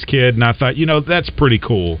one to this kid, and I thought, that's pretty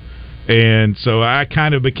cool. And so I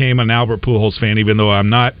kind of became an Albert Pujols fan, even though I'm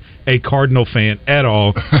not a Cardinal fan at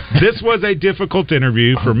all. This was a difficult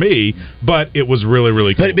interview for me, but it was really,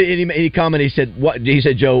 really cool. But he commented, he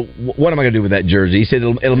said, Joe, what am I going to do with that jersey? He said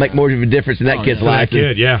it'll make more of a difference in that kid's life. That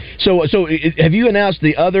kid, yeah. So have you announced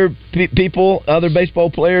the other people, other baseball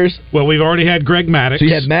players? Well, we've already had Greg Maddux. So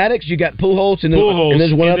you had Maddux, you got Pujols, and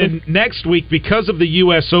there's one other? Then next week, because of the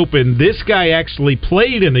U.S. Open, this guy actually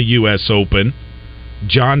played in the U.S. Open.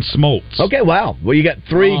 John Smoltz. Okay, wow. Well, you got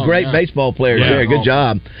three great baseball players there. Good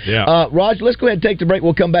job. Yeah. Roger, let's go ahead and take the break.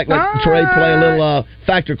 We'll come back and let Trey play a little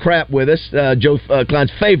Factor Crap with us. Joe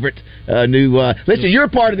Klein's favorite new... listen, you're a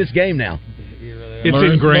part of this game now.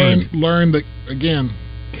 It's ingrained. Learn that, again,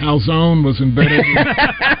 calzone was invented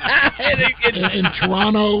in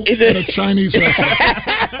Toronto at a Chinese restaurant.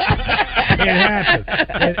 It happened.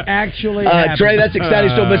 It actually happened. Trey, that's exciting.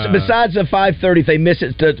 So besides the 5:30, if they miss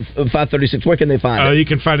it to 5:36, where can they find it? You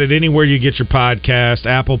can find it anywhere you get your podcast,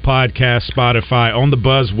 Apple Podcasts, Spotify, on the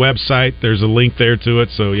Buzz website. There's a link there to it,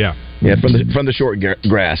 so yeah. Yeah, from the short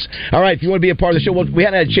grass. All right, if you want to be a part of the show, we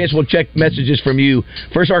hadn't had a chance. We'll check messages from you.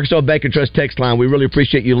 First Arkansas Bank and Trust text line. We really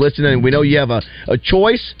appreciate you listening, and we know you have a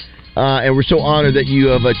choice, and we're so honored that you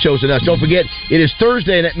have chosen us. Don't forget, it is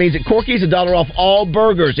Thursday, and that means that Corky's $1 off all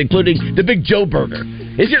burgers, including the Big Joe Burger.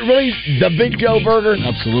 Is it really the Big Joe Burger?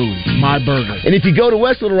 Absolutely. My burger. And if you go to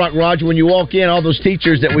West Little Rock, Roger, when you walk in, all those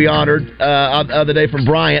teachers that we honored the other day from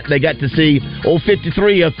Bryant, they got to see old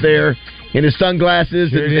 53 up there in his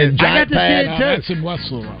sunglasses and giant pads. That's in West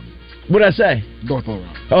Little Rock. What did I say? North Little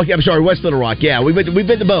Rock. Okay, I'm sorry, West Little Rock. Yeah, we've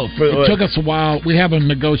been to both. It took us a while. We haven't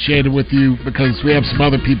negotiated with you because we have some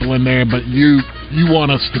other people in there, but you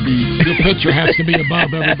want us to be. Your picture has to be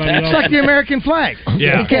above everybody else. It's like the American flag.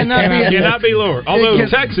 Yeah, it cannot be lower. Although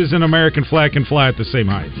Texas and American flag can fly at the same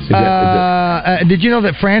height. Did you know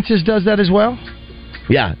that Francis does that as well?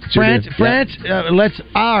 Yeah, France lets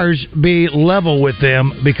ours be level with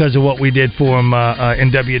them because of what we did for them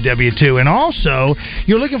in WW2. And also,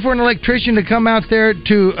 you're looking for an electrician to come out there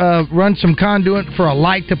to run some conduit for a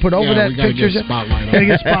light to put over that picture. Get a spotlight on. Gotta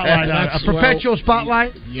get a spotlight on. A perpetual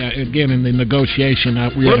spotlight? Yeah, again, in the negotiation,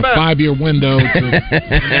 we had a 5-year window.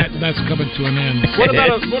 That's coming to an end. What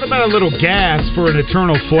about a little gas for an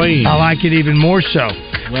eternal flame? I like it even more so.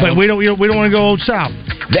 Well, but we don't want to go old south.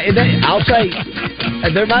 I'll say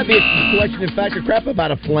there might be a question in Factor Crap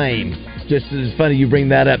about a flame. Just as funny you bring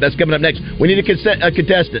that up. That's coming up next. We need a contestant.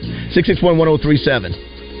 661-1037.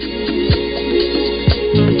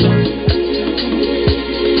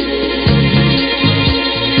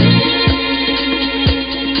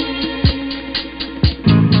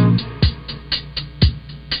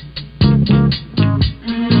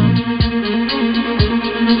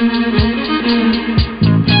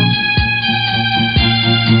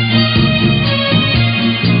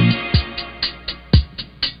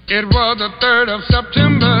 the 3rd of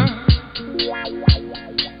September.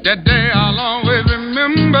 That day I'll always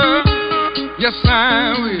remember. Yes,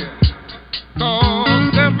 I will.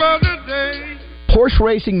 'Cause that was the day. Horse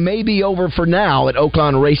racing may be over for now at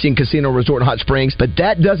Oaklawn Racing Casino Resort in Hot Springs, but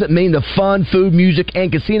that doesn't mean the fun, food, music,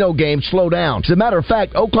 and casino games slow down. As a matter of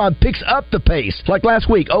fact, Oaklawn picks up the pace. Like last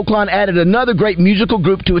week, Oaklawn added another great musical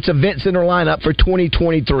group to its event center lineup for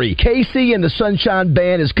 2023. KC and the Sunshine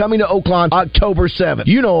Band is coming to Oaklawn October 7th.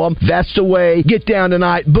 You know them. That's the Way, Get Down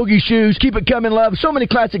Tonight, Boogie Shoes, Keep It Coming Love, so many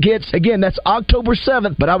classic hits. Again, that's October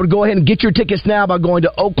 7th, but I would go ahead and get your tickets now by going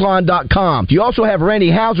to Oaklawn.com. You also have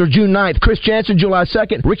Randy Houser June 9th, Chris Jansen July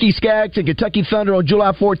 2nd, Ricky Skaggs and Kentucky Thunder on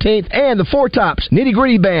July 14th, and the Four Tops, Nitty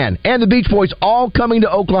Gritty Band, and the Beach Boys all coming to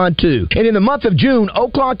Oaklawn too. And in the month of June,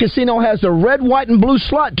 Oaklawn Casino has the Red, White, and Blue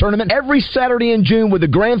Slot Tournament every Saturday in June with the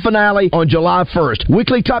grand finale on July 1st.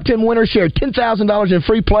 Weekly top 10 winners share $10,000 in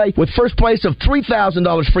free play with first place of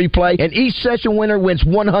 $3,000 free play, and each session winner wins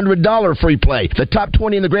 $100 free play. The top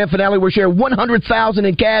 20 in the grand finale will share $100,000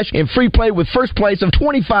 in cash and free play with first place of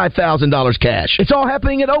 $25,000 cash. It's all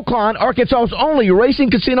happening at Oaklawn, Arkansas's only racing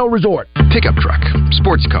casino resort. Pickup truck,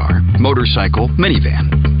 sports car, motorcycle,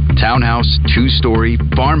 minivan, townhouse, two-story,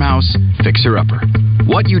 farmhouse, fixer-upper.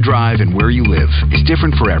 What you drive and where you live is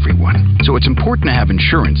different for everyone, so it's important to have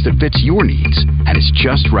insurance that fits your needs and is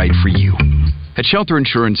just right for you. At Shelter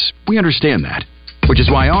Insurance, we understand that, which is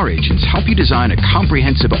why our agents help you design a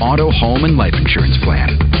comprehensive auto, home, and life insurance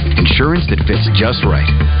plan. Insurance that fits just right.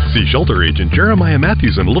 See Shelter Agent Jeremiah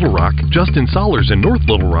Matthews in Little Rock, Justin Sollers in North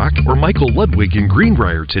Little Rock, or Michael Ludwig in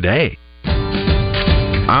Greenbrier today.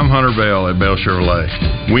 I'm Hunter Bell at Bell Chevrolet.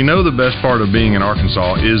 We know the best part of being in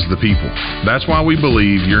Arkansas is the people. That's why we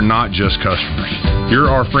believe you're not just customers. You're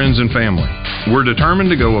our friends and family. We're determined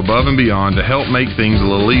to go above and beyond to help make things a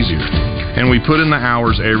little easier. And we put in the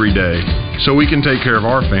hours every day so we can take care of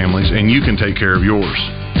our families and you can take care of yours.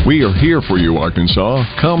 We are here for you, Arkansas.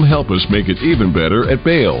 Come help us make it even better at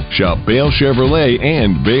Bale. Shop Bale Chevrolet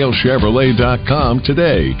and BaleChevrolet.com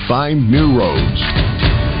today. Find new roads.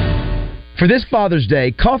 For this Father's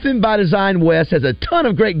Day, Coffin by Design West has a ton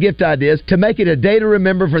of great gift ideas to make it a day to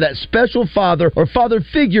remember for that special father or father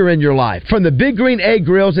figure in your life. From the Big Green Egg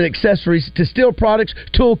grills and accessories to steel products,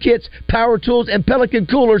 tool kits, power tools, and Pelican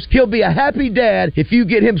coolers, he'll be a happy dad if you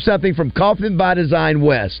get him something from Coffin by Design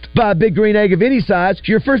West. Buy a Big Green Egg of any size,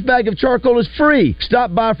 your first bag of charcoal is free.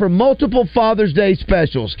 Stop by for multiple Father's Day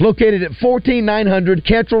specials. Located at 14900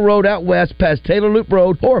 Cantrell Road out west past Taylor Loop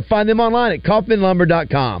Road, or find them online at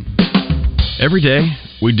coffinlumber.com. Every day,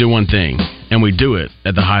 we do one thing, and we do it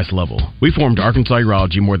at the highest level. We formed Arkansas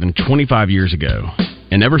Urology more than 25 years ago,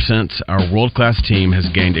 and ever since, our world-class team has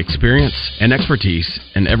gained experience and expertise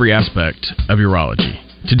in every aspect of urology.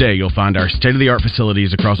 Today, you'll find our state-of-the-art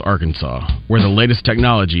facilities across Arkansas, where the latest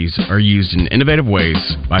technologies are used in innovative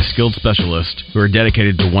ways by skilled specialists who are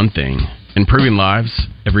dedicated to one thing, improving lives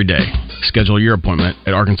every day. Schedule your appointment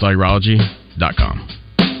at arkansasurology.com.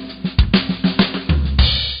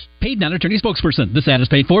 Paid non-attorney spokesperson. This ad is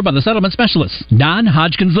paid for by the settlement specialists.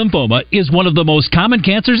 Non-Hodgkin's lymphoma is one of the most common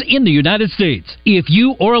cancers in the United States. If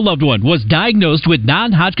you or a loved one was diagnosed with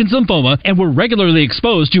non-Hodgkin's lymphoma and were regularly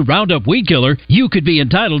exposed to Roundup Weed Killer, you could be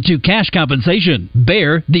entitled to cash compensation.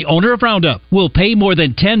 Bayer, the owner of Roundup, will pay more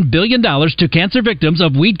than $10 billion to cancer victims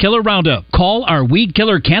of Weed Killer Roundup. Call our Weed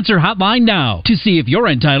Killer Cancer Hotline now to see if you're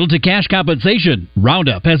entitled to cash compensation.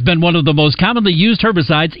 Roundup has been one of the most commonly used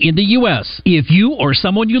herbicides in the U.S. If you or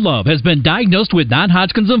someone you love has been diagnosed with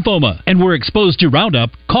non-Hodgkin's lymphoma and were exposed to Roundup,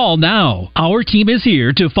 call now. Our team is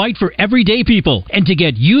here to fight for everyday people and to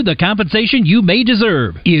get you the compensation you may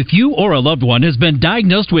deserve. If you or a loved one has been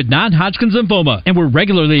diagnosed with non-Hodgkin's lymphoma and were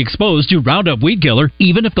regularly exposed to Roundup Weed Killer,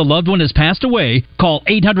 even if the loved one has passed away, call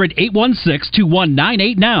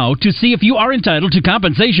 800-816-2198 now to see if you are entitled to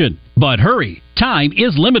compensation. But hurry, time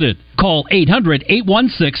is limited. Call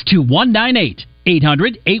 800-816-2198.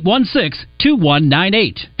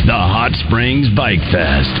 800-816-2198. The Hot Springs Bike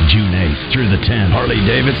Fest, June 8th through the 10th.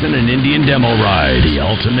 Harley-Davidson and Indian Demo Ride. The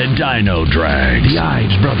Ultimate Dyno Drag. The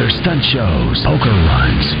Ives Brothers Stunt Shows. Poker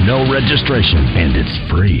Runs. No registration, and it's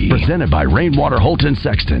free. Presented by Rainwater Holton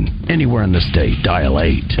Sexton. Anywhere in the state, dial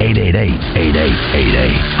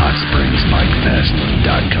 888-8888.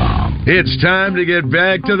 HotSpringsBikeFest.com. It's time to get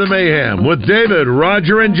back to the mayhem with David,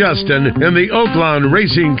 Roger, and Justin in the Oaklawn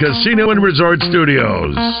Racing Casino and Resort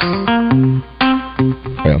Studios.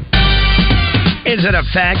 Well, is it a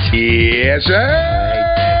fact? Yes,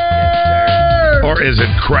 sir. Or is it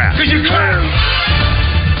crap? 'Cause you're crap.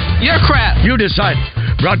 You're crap. You decide.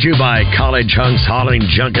 Brought to you by College Hunks Hauling,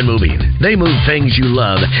 Junk, and Moving. They move things you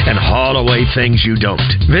love and haul away things you don't.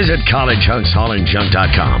 Visit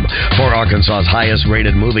collegehunkshaulинgjunk.com for Arkansas's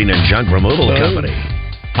highest-rated moving and junk removal company.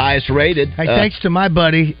 Highest rated. Hey, thanks to my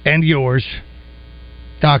buddy and yours,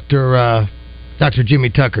 Dr. Jimmy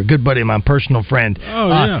Tucker, good buddy of mine, personal friend. Oh,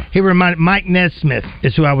 yeah. He reminded Mike Nesmith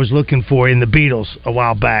is who I was looking for in the Beatles a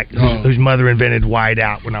while back, whose mother invented White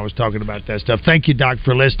Out when I was talking about that stuff. Thank you, Doc,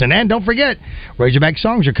 for listening. And don't forget, Razorback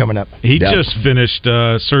songs are coming up. He just finished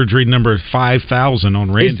surgery number 5,000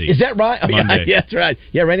 on Randy. Is that right? Oh, yeah, that's right.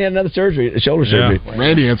 Yeah, Randy had another surgery, shoulder surgery.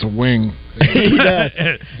 Randy has a wing. He does.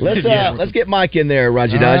 Let's get Mike in there,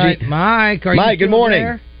 Raji Daji. Right, Mike, are you good morning.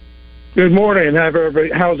 there? Good morning.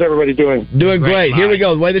 How's everybody doing? Doing great. Here we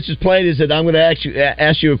go. The way this is played is that I'm going to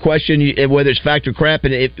ask you a question, whether it's fact or crap,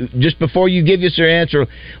 and just before you give us your answer,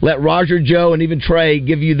 let Roger, Joe, and even Trey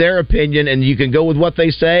give you their opinion, and you can go with what they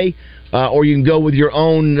say, or you can go with your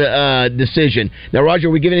own decision. Now, Roger,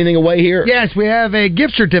 are we giving anything away here? Yes, we have a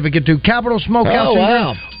gift certificate to Capital Smokehouse and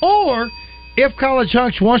Grill. Or, if College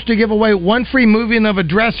Hunks wants to give away one free moving of a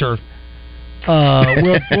dresser,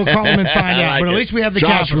 we'll call him and find out. But at least we have the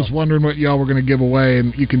Josh Capital. was wondering what y'all were going to give away,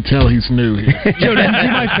 and you can tell he's new here. Joe, didn't you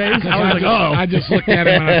see my face? I was like, oh. I just looked at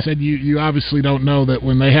him and I said, you obviously don't know that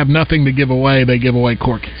when they have nothing to give away, they give away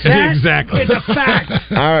corkies. Exactly. It's a fact.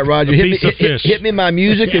 All right, Roger, hit me my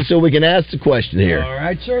music and so we can ask the question here. All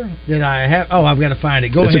right, sir. Did I have... Oh, I've got to find it.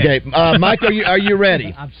 Go ahead. Okay. Mike, are you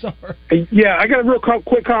ready? I'm sorry. Yeah, I got a real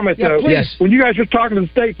quick comment, though. Please. Yes. When you guys were talking to the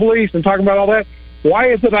state police and talking about all that,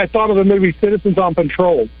 why is it I thought of the movie Citizens on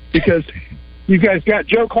Patrol? Because you guys got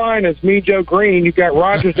Joe Klein as Mean Joe Green. You've got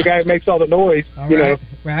Rogers, the guy who makes all the noise.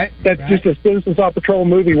 That's just a Citizens on Patrol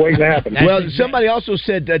movie waiting to happen. Well, somebody also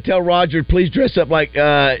said, tell Roger, please dress up like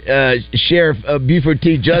Sheriff Buford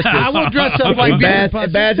T. Justice. I will dress up like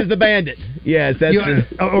Buford. Baz is the Bandit. Yes, that's...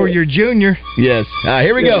 or your junior. Yes.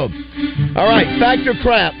 Here we go. All right, fact or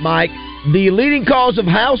crap, Mike. The leading cause of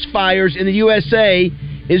house fires in the USA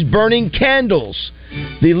is burning candles.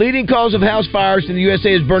 The leading cause of house fires in the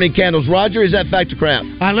USA is burning candles. Roger, is that fact or crap?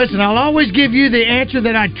 Listen, I'll always give you the answer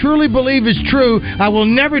that I truly believe is true. I will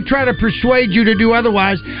never try to persuade you to do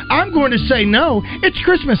otherwise. I'm going to say no. It's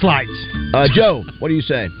Christmas lights. Joe, what do you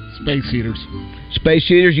say? Space heaters. Space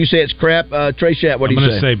heaters, you say it's crap. Trey Shat, what do you say?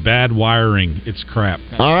 I'm going to say bad wiring. It's crap.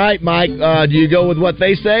 All right, Mike, do you go with what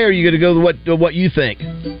they say, or are you going to go with what you think?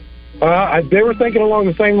 They were thinking along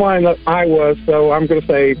the same line that I was, so I'm going to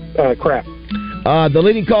say crap. The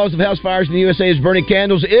leading cause of house fires in the USA is burning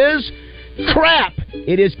candles is crap.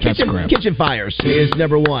 It is kitchen fires is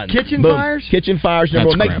number one. Kitchen Boom. fires? Kitchen fires number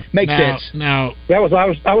one. Makes sense. Now that was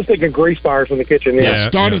I was thinking grease fires in the kitchen. I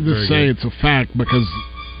started to say it's a fact because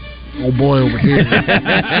old boy over here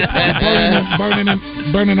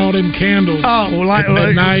burning all them candles. Oh,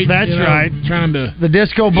 at night. That's right. Trying to the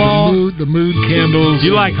disco ball, the mood candles.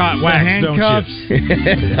 You like hot wax, handcuffs. Don't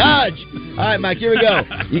you? Hodge. All right, Mike. Here we go.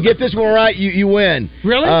 You get this one right, you win.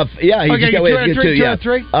 Really? Yeah. Okay. Two out of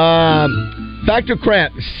three. Fact or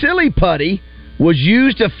crap? Silly putty was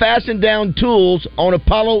used to fasten down tools on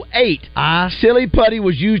Apollo 8. Silly putty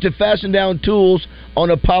was used to fasten down tools on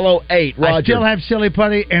Apollo 8. Roger. I still have silly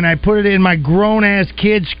putty, and I put it in my grown-ass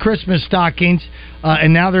kids' Christmas stockings,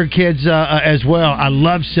 and now they're kids as well. I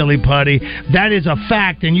love silly putty. That is a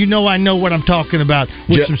fact, and I know what I'm talking about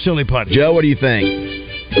with some silly putty. Joe, what do you think?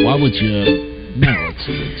 Why would you... No,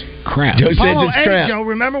 it's crap. Joe says Apollo it's 8, crap. Joe,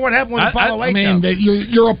 remember what happened with Apollo 8? I mean,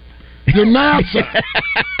 you're NASA.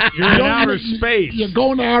 You're in outer space. You're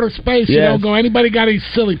going to outer space. Yes. You don't go. Anybody got any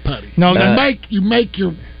silly putty? No, you make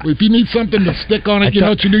your. If you need something to stick on it, you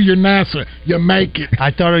know what you do. You're NASA. You make it.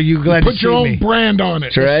 I thought, are you glad to put see your own me? brand on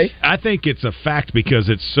it? Trey? I think it's a fact because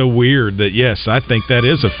it's so weird that yes, I think that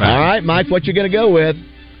is a fact. All right, Mike, what you going to go with?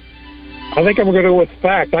 I think I'm going to go with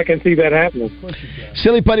fact. I can see that happening.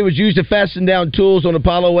 Silly putty was used to fasten down tools on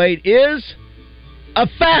Apollo 8 is a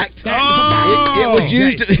fact. It was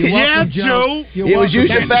used to, Joe. It was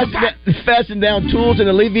used to fasten down tools and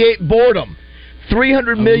alleviate boredom.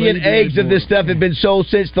 300 million eggs of this stuff have been sold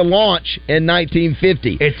since the launch in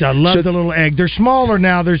 1950. I love the little egg. They're smaller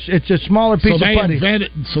now. It's a smaller piece of putty.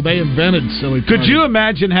 So they invented silly putty. Could you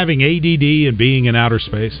imagine having ADD and being in outer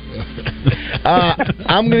space?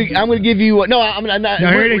 I'm gonna give you no. I'm not. Now,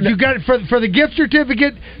 here it is. You got it for the gift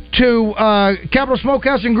certificate to Capital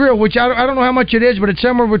Smokehouse and Grill, which I don't know how much it is, but it's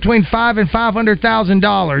somewhere between $500,000 and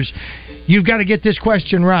 $500,000. You've got to get this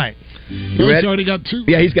question right. He's already got two.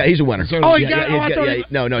 Yeah, he's a winner. Oh, he got.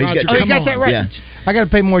 No, he's got. He got that right. Yeah. I got to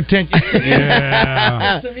pay more attention.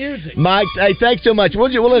 Yeah. the music. Mike, hey, thanks so much.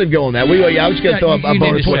 We'll let him go on that. I was going to throw a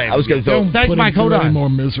bonus point. I was going to throw. Thanks, Mike. Hold on. More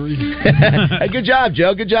misery. Hey, good job,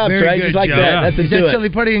 Joe. Good job, Very Trey. good, Just like Joe. that. That's Is to that do it. silly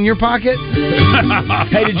putty in your pocket?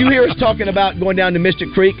 Hey, did you hear us talking about going down to Mystic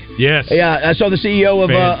Creek? Yes. Yeah, I saw the CEO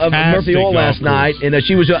of Murphy Oil last night, and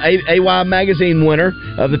she was an AY Magazine winner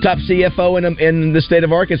of the top CFO in the state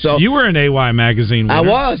of Arkansas. You were an AY Magazine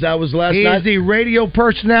winner. I was last He night. is the Radio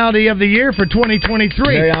Personality of the Year for 2023.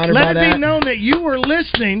 Very honored by Let it that. be known that you were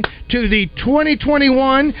listening to the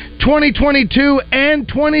 2021, 2022, and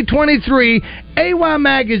 2023 AY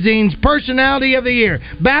Magazine's Personality of the Year.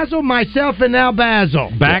 Basil, myself, and now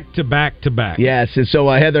Basil. Back to back to back. Yes, and so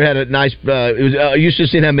Heather had a nice. You should have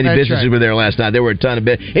seen how many That's businesses right. were there last night. There were a ton of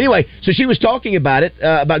business. Anyway, so she was talking about it,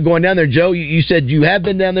 about going down there. Joe, you said you have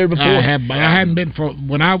been down there before. I have, but I hadn't been for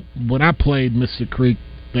when I played Mystic Creek.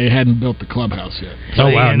 They hadn't built the clubhouse yet. Oh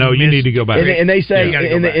wow! No, you need to go back. And they say,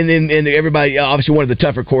 and everybody, obviously one of the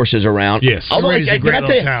tougher courses around. Yes. Although, It's a great can I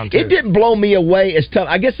tell you, little town, too. it didn't blow me away as tough.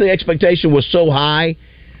 I guess the expectation was so high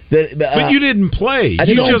that. But you didn't play. I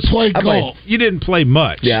You didn't just play I played. golf. You didn't play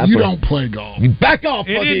much. Yeah, You don't play golf. You back off.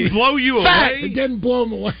 It didn't blow you Fact. away. It didn't blow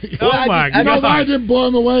him away. Oh Well, my You know God! why it didn't blow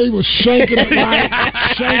him away? He was shaking it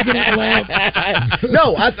right, shaking it left.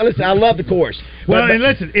 No, listen. I love the course. Well, But- and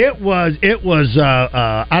listen, it was.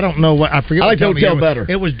 I don't know what I forget. I like what the time hotel of year better.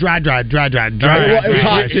 It was dry. It was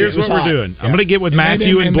hot, too. Here's It was what hot. we're doing. I'm Yeah. going to get with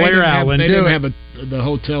Matthew and Blair Allen. They didn't have the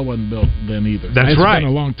hotel wasn't built then either. That's It's right. been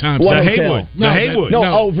a long time. What The since- hotel? Haywood. No, The Haywood.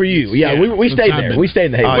 No, for you. Yeah, we since stayed I've there. been We stayed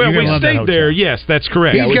in the Haywood. you're Well, gonna we love that stayed hotel. there. Yes, that's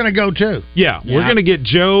correct. He's going to go too. Yeah, we're going to get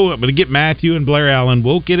Joe. I'm going to get Matthew and Blair Allen.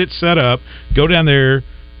 We'll get it set up. Go down there,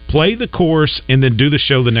 play the course, and then do the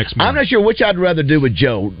show the next morning. I'm not sure which I'd rather do with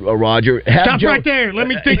Joe, Roger. Have Stop Joe, right there. Let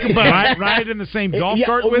me think about it. Ride in the same golf Yeah,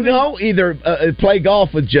 cart with him? no, either play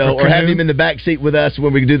golf with Joe or have him in the back seat with us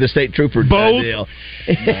when we do the state trooper Both. deal.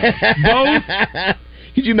 Both.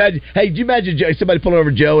 Could you imagine? Hey, could you imagine Joe, somebody pulling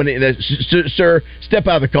over Joe and sir, step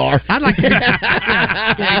out of the car? I'd like to.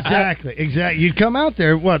 Exactly. You'd come out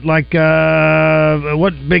there. What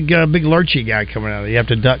what big lurchy guy coming out there? You have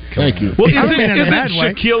to duck. Thank you. Well, I don't mean it in a bad isn't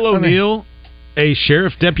way. Shaquille O'Neal a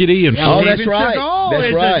sheriff deputy in Oh, Florida? that's right.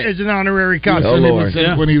 That's right. Is an honorary When consul. he Lord. was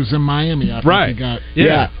in- when he was in Miami, I think Right. he got.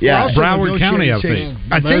 Yeah. Broward County, I think.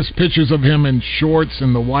 There's pictures of him in shorts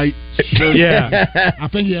and the white shirt. Yeah. I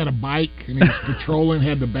think he had a bike and he was patrolling,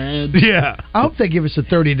 had the badge. Yeah. I hope they give us a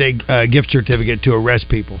 30-day gift certificate to arrest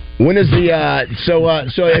people. When is the so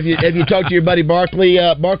have you talked to your buddy Barkley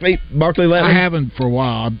Levin? I haven't for a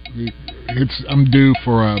while. I'm due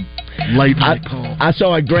for a late night call. I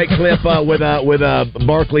saw a great clip with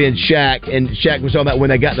Barkley and Shaq was talking about when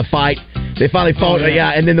they got in the fight. They finally fought,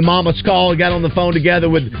 and then the mamas called and got on the phone together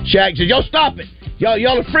with Shaq. Said, "Yo, stop it!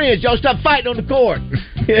 Y'all are friends. Y'all stop fighting on the court."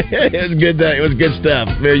 It was good. It was good stuff.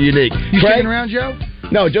 Very unique. You Craig? sticking around, Joe?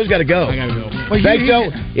 No, Joe's got to go. I gotta go. Well, Thanks, Joe.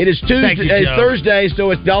 It is Thank you, Tuesday, Joe. Thursday,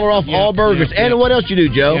 so it's $1 off all burgers. yeah. And what else you do,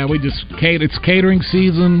 Joe? Yeah, we just it's catering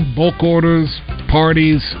season, bulk orders,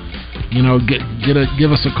 parties. You know,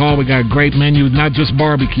 give us a call. We got a great menu, not just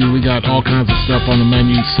barbecue. We got all kinds of stuff on the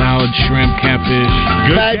menu: salad, shrimp, catfish.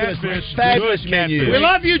 Fabulous menu. We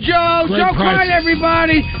love you, Joe. Great Joe Klein, prices.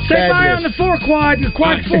 everybody. Say bye Fabulous. on the 4 quad, the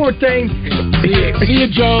quad 4 thing. See you,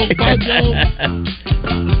 Joe. Bye, Joe.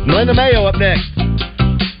 Melinda Mayo up next.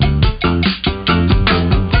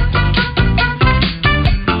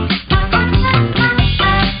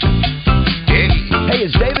 Hey,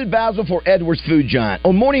 it's David Basil for Edwards Food Giant.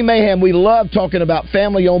 On Morning Mayhem, we love talking about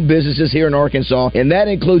family-owned businesses here in Arkansas, and that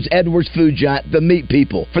includes Edwards Food Giant, the meat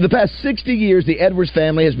people. For the past 60 years, the Edwards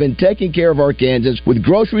family has been taking care of Arkansans with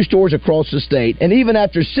grocery stores across the state, and even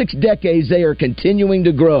after 6 decades, they are continuing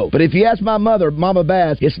to grow. But if you ask my mother, Mama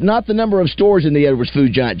Baz, it's not the number of stores in the Edwards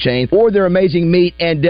Food Giant chain or their amazing meat and